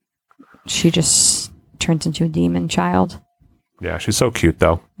 she just turns into a demon child. Yeah, she's so cute,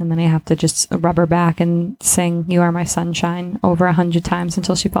 though. And then I have to just rub her back and sing "You Are My Sunshine" over 100 times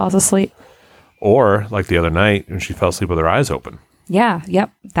until she falls asleep. Or, like the other night, when she fell asleep with her eyes open. Yeah,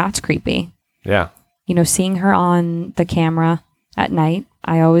 yep. That's creepy. Yeah. You know, seeing her on the camera at night,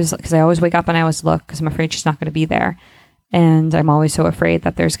 because I always wake up and I always look because I'm afraid she's not going to be there. And I'm always so afraid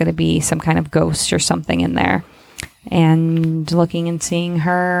that there's going to be some kind of ghost or something in there. And looking and seeing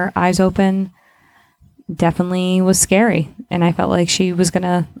her eyes open definitely was scary. And I felt like she was going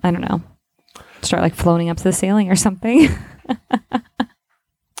to, I don't know, start like floating up to the ceiling or something.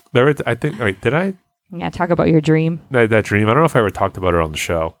 I think, wait, did I? Yeah, talk about your dream. That dream. I don't know if I ever talked about it on the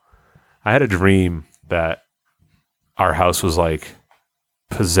show. I had a dream that our house was like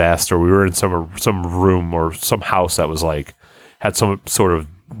possessed, or we were in some room or some house that was like, had some sort of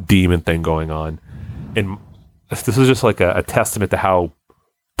demon thing going on. And this is just like a testament to how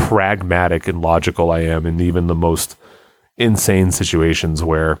pragmatic and logical I am in even the most insane situations,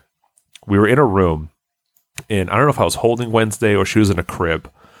 where we were in a room, and I don't know if I was holding Wednesday or she was in a crib,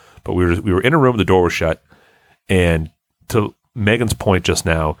 but we were in a room, the door was shut, and to Megan's point just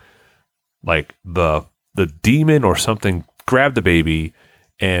now, like the demon or something grabbed the baby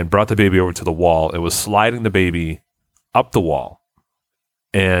and brought the baby over to the wall. It was sliding the baby up the wall.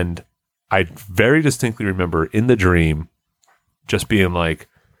 And I very distinctly remember in the dream just being like,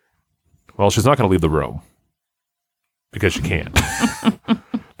 well, she's not going to leave the room because she can't.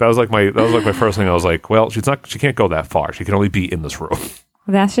 That was like my first thing. I was like, well, she can't go that far. She can only be in this room.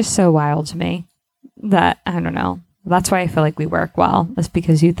 That's just so wild to me that, I don't know. That's why I feel like we work well. That's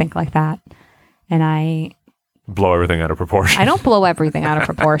because you think like that. And I blow everything out of proportion. I don't blow everything out of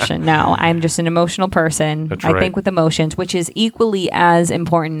proportion. No, I'm just an emotional person. That's I right. think with emotions, which is equally as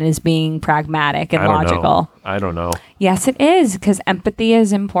important as being pragmatic and logical. I don't know. Yes, it is, because empathy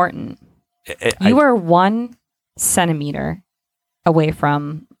is important. You are 1 centimeter away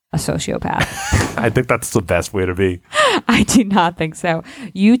from a sociopath. I think that's the best way to be. I do not think so.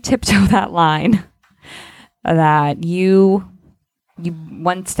 You tiptoe that line that you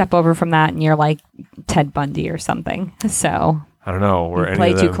one step over from that and you're like Ted Bundy or something. So I don't know. Were you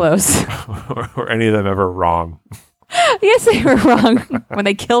play too close. Were any of them ever wrong? Yes, they were wrong. When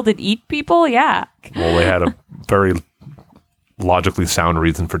they killed and eat people, yeah. Well, they had a very logically sound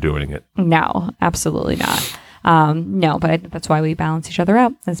reason for doing it. No, absolutely not. No, but that's why we balance each other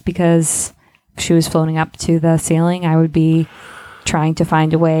out. That's because if she was floating up to the ceiling, I would be trying to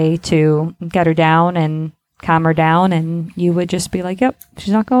find a way to get her down and calm her down, and you would just be like, yep,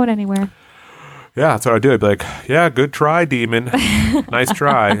 she's not going anywhere. Yeah, that's what I do. I'd be like, yeah, good try, demon. Nice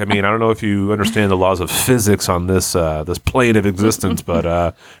try. I mean, I don't know if you understand the laws of physics on this this plane of existence,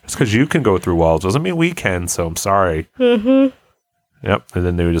 but just because you can go through walls doesn't mean we can, so I'm sorry. Mm-hmm. Yep. And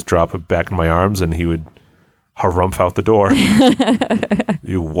then they would just drop it back in my arms, and he would harumph out the door.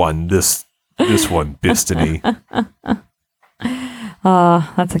 You won this one, Bistany.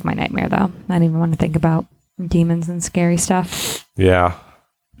 That's like my nightmare, though. I don't even want to think about demons and scary stuff. Yeah.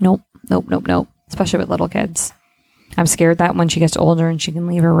 Nope. Especially with little kids. I'm scared that when she gets older and she can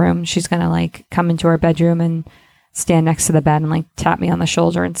leave her room, she's going to like come into our bedroom and stand next to the bed and like tap me on the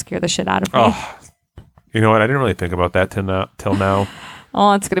shoulder and scare the shit out of me. Oh, you know what? I didn't really think about that till now.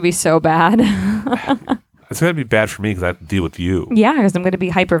 Oh, it's going to be so bad. It's going to be bad for me because I have to deal with you. Yeah, because I'm going to be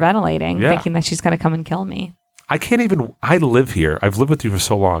hyperventilating, Yeah. thinking that she's going to come and kill me. I live here. I've lived with you for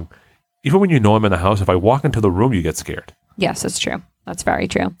so long. Even when you know I'm in the house, if I walk into the room, you get scared. Yes, that's true. That's very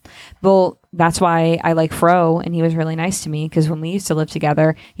true. Well, that's why I like Fro, and he was really nice to me because when we used to live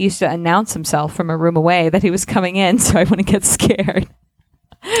together, he used to announce himself from a room away that he was coming in so I wouldn't get scared.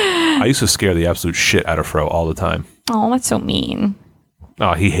 I used to scare the absolute shit out of Fro all the time. Oh, that's so mean.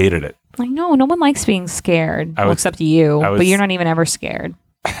 Oh, he hated it. I know. No one likes being scared, except you, but you're not even ever scared.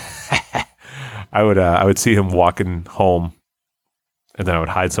 I would see him walking home, and then I would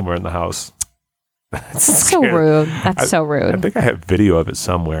hide somewhere in the house. That's so rude. That's so rude. I think I have video of it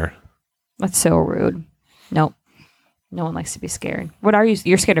somewhere. That's so rude. Nope. No one likes to be scared. What are you?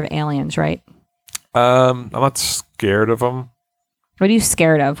 You're scared of aliens, right? I'm not scared of them. What are you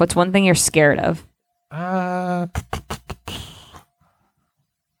scared of? What's one thing you're scared of? I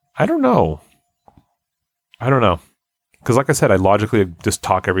don't know. Because like I said, I logically just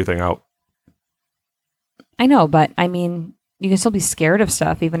talk everything out. I know, but I mean, you can still be scared of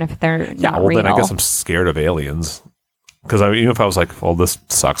stuff even if they're not real. Then I guess I'm scared of aliens. Because even if I was like, well, this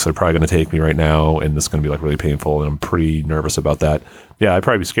sucks, they're probably going to take me right now, and this is going to be like really painful, and I'm pretty nervous about that. Yeah, I'd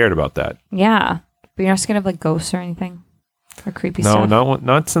probably be scared about that. Yeah, but you're not scared of like ghosts or anything, or creepy stuff. No,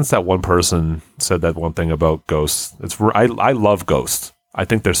 not since that one person said that one thing about ghosts. I love ghosts. I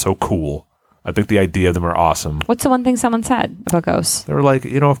think they're so cool. I think the idea of them are awesome. What's the one thing someone said about ghosts? They were like,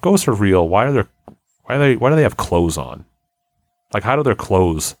 if ghosts are real, why do they have clothes on? Like, how do their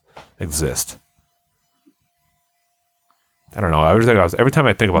clothes exist? I don't know. Every time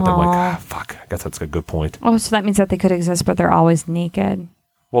I think about them, I'm like, fuck. I guess that's a good point. Oh, so that means that they could exist, but they're always naked.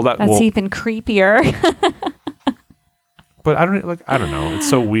 Well, that's even creepier. But I don't know. It's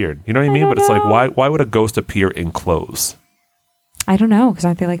so weird. You know what I mean? But it's like, why would a ghost appear in clothes? I don't know, because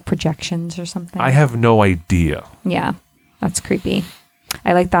aren't they like projections or something? I have no idea. Yeah, that's creepy.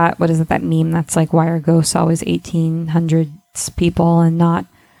 I like that. What is it? That meme that's like, why are ghosts always 1800s people and not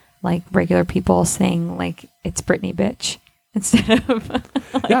like regular people saying like it's Britney bitch instead of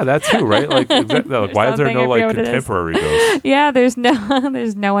yeah, that too, right? Like why is there no like contemporary ghosts? Yeah, there's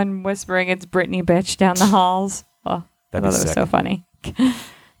no one whispering it's Britney bitch down the halls. Oh, that was so funny.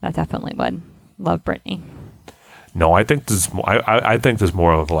 That definitely would. Love Britney. No, I think there's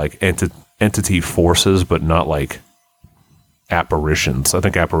more of like entity forces, but not like apparitions. I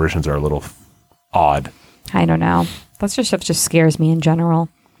think apparitions are a little odd. I don't know. That stuff just scares me in general.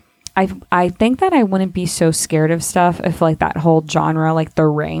 I think that I wouldn't be so scared of stuff if like that whole genre, like The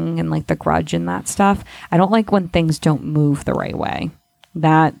Ring and like The Grudge and that stuff. I don't like when things don't move the right way.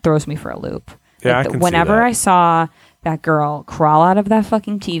 That throws me for a loop. Yeah, like I can whenever see that. I saw that girl crawl out of that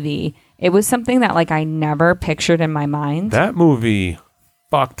fucking TV, it was something that like I never pictured in my mind. That movie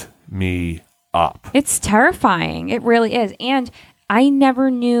fucked me up. It's terrifying. It really is. And I never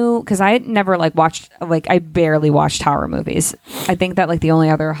knew, because I had never like watched, like I barely watched horror movies. I think that like the only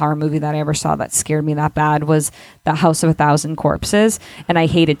other horror movie that I ever saw that scared me that bad was The House of a Thousand Corpses. And I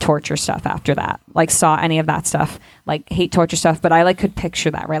hated torture stuff after that. Like saw any of that stuff, like hate torture stuff. But I like could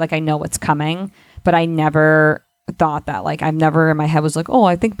picture that, right? Like I know what's coming, but I never thought that, like I've never in my head was like, oh,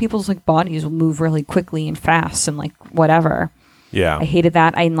 I think people's like bodies will move really quickly and fast and like whatever. Yeah. I hated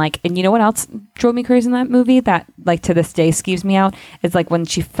that. And you know what else drove me crazy in that movie that like to this day skeeves me out? It's like when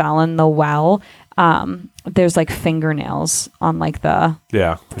she fell in the well, there's like fingernails on like the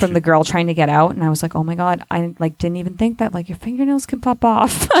the girl trying to get out. And I was like, oh my God, I like didn't even think that like your fingernails can pop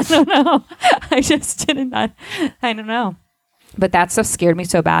off. I don't know. I just didn't. I don't know. But that stuff scared me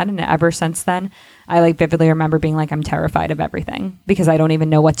so bad. And ever since then, I like vividly remember being like, I'm terrified of everything because I don't even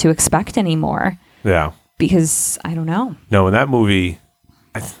know what to expect anymore. Yeah. Because I don't know. No, in that movie,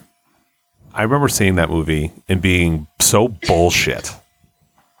 I remember seeing that movie and being so bullshit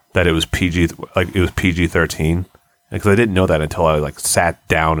that it was PG-13. Because I didn't know that until I like sat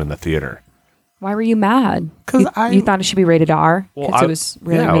down in the theater. Why were you mad? Because you thought it should be rated R? Because it was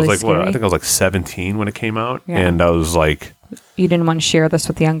really, I was really like, scary. I think I was like 17 when it came out, and I was like, you didn't want to share this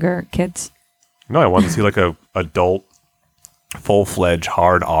with younger kids? No, I wanted to see like a adult, full-fledged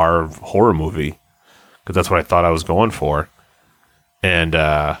hard R horror movie. Because that's what I thought I was going for, and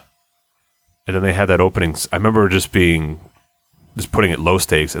And then they had that opening. I remember just putting it low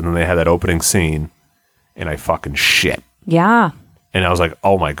stakes, and then they had that opening scene, and I fucking shit. Yeah. And I was like,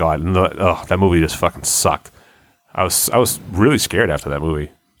 oh my God. And that movie just fucking sucked. I was really scared after that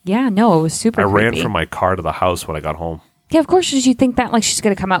movie. Yeah, no, it was super I ran creepy. from my car to the house when I got home. Yeah, of course, you think that like she's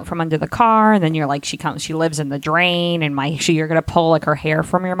gonna come out from under the car, and then you're like, she lives in the drain, and you're gonna pull like her hair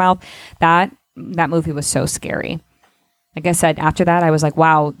from your mouth. That movie was so scary. Like I said, after that, I was like,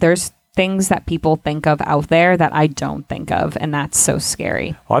 wow, there's things that people think of out there that I don't think of, and that's so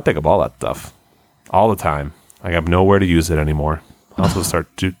scary. Well, I think of all that stuff all the time. I have nowhere to use it anymore. I'll also start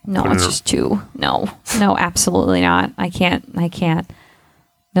to No, it's just too. No, absolutely not. I can't.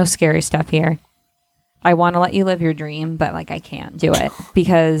 No scary stuff here. I want to let you live your dream, but like I can't do it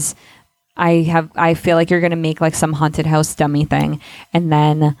because I feel like you're going to make like some haunted house dummy thing, and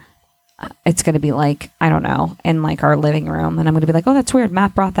then it's going to be like, I don't know, in like our living room, and I'm going to be like, oh, that's weird,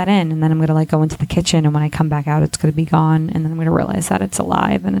 Matt brought that in, and then I'm going to like go into the kitchen, and when I come back out, it's going to be gone, and then I'm going to realize that it's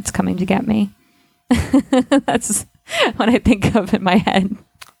alive and it's coming to get me. That's what I think of in my head.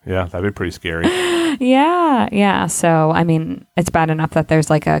 Yeah, that'd be pretty scary. Yeah. So, I mean, it's bad enough that there's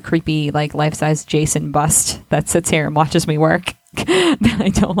like a creepy, like life-size Jason bust that sits here and watches me work.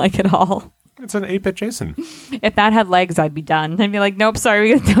 I don't like it all. It's an 8-bit Jason. If that had legs, I'd be done. I'd be like, nope,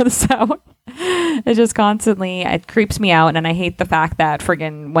 sorry, we gotta throw this out. It just constantly, it creeps me out, and I hate the fact that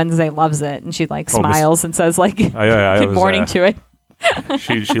friggin' Wednesday loves it, and she like smiles and says like, good morning to it.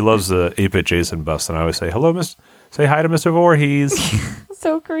 She loves the 8-bit Jason bust, and I always say, hello, say hi to Mr. Voorhees.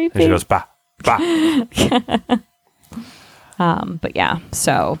 So creepy. And she goes, bah, bah. But yeah,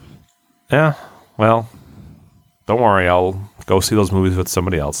 so. Yeah, well, don't worry. I'll go see those movies with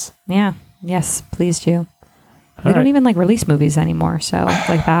somebody else. Yeah, yes, please do. They All don't right. even like release movies anymore, so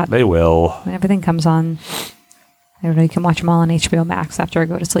like that. They will. When everything comes on, I don't know, you can watch them all on HBO Max after I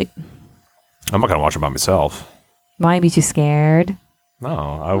go to sleep. I'm not going to watch them by myself. Why be too scared? No,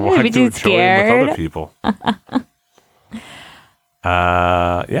 I Maybe want to too enjoy it with other people.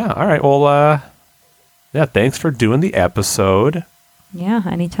 Yeah, all right. Well, yeah, thanks for doing the episode. Yeah,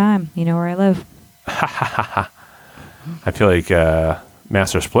 anytime. You know where I live. I feel like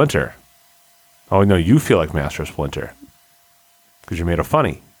Master Splinter. Oh, no, you feel like Master Splinter. Because you made a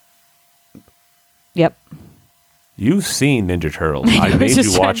funny. Yep. You've seen Ninja Turtles. I made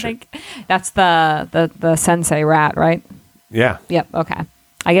you watch it. That's the sensei rat, right? Yeah. Yep. Okay.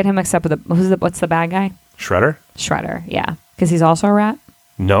 I get him mixed up with what's the bad guy? Shredder? Shredder. Yeah. Because he's also a rat.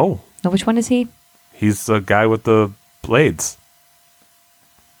 No. No, which one is he? He's the guy with the blades.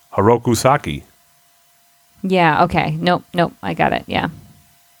 Hiroku Saki. Yeah. Okay. Nope. I got it. Yeah.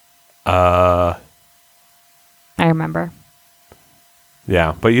 I remember.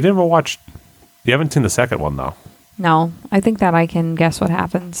 Yeah, but you didn't watch. You haven't seen the second one, though. No, I think that I can guess what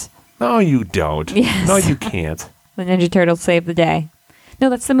happens. No, you don't. Yes. No, you can't. The Ninja Turtles save the day. No,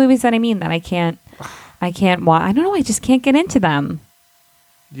 that's the movies that I mean that I can't watch. I don't know. I just can't get into them.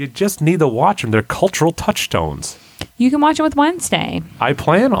 You just need to watch them. They're cultural touchstones. You can watch it with Wednesday. I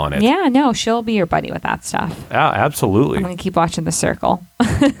plan on it. Yeah, no, she'll be your buddy with that stuff. Yeah, absolutely. I'm going to keep watching The Circle.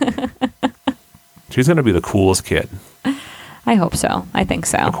 She's going to be the coolest kid, I hope so. I think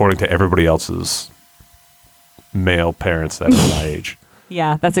so. according to everybody else's male parents that are my age.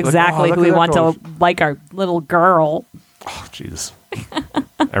 Yeah, that's Like, exactly oh, who we look want at to that like our little girl. Oh, jeez.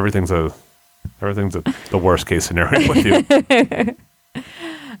 Everything's the worst case scenario with you.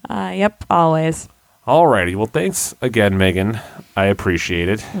 Yep, always. Alrighty. Well, thanks again, Megan. I appreciate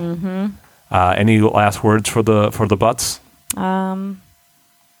it. Mm-hmm. Any last words for the butts?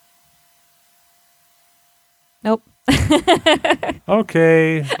 Nope.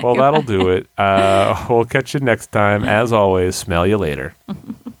 Okay. Well, that'll do it. We'll catch you next time. As always, smell you later.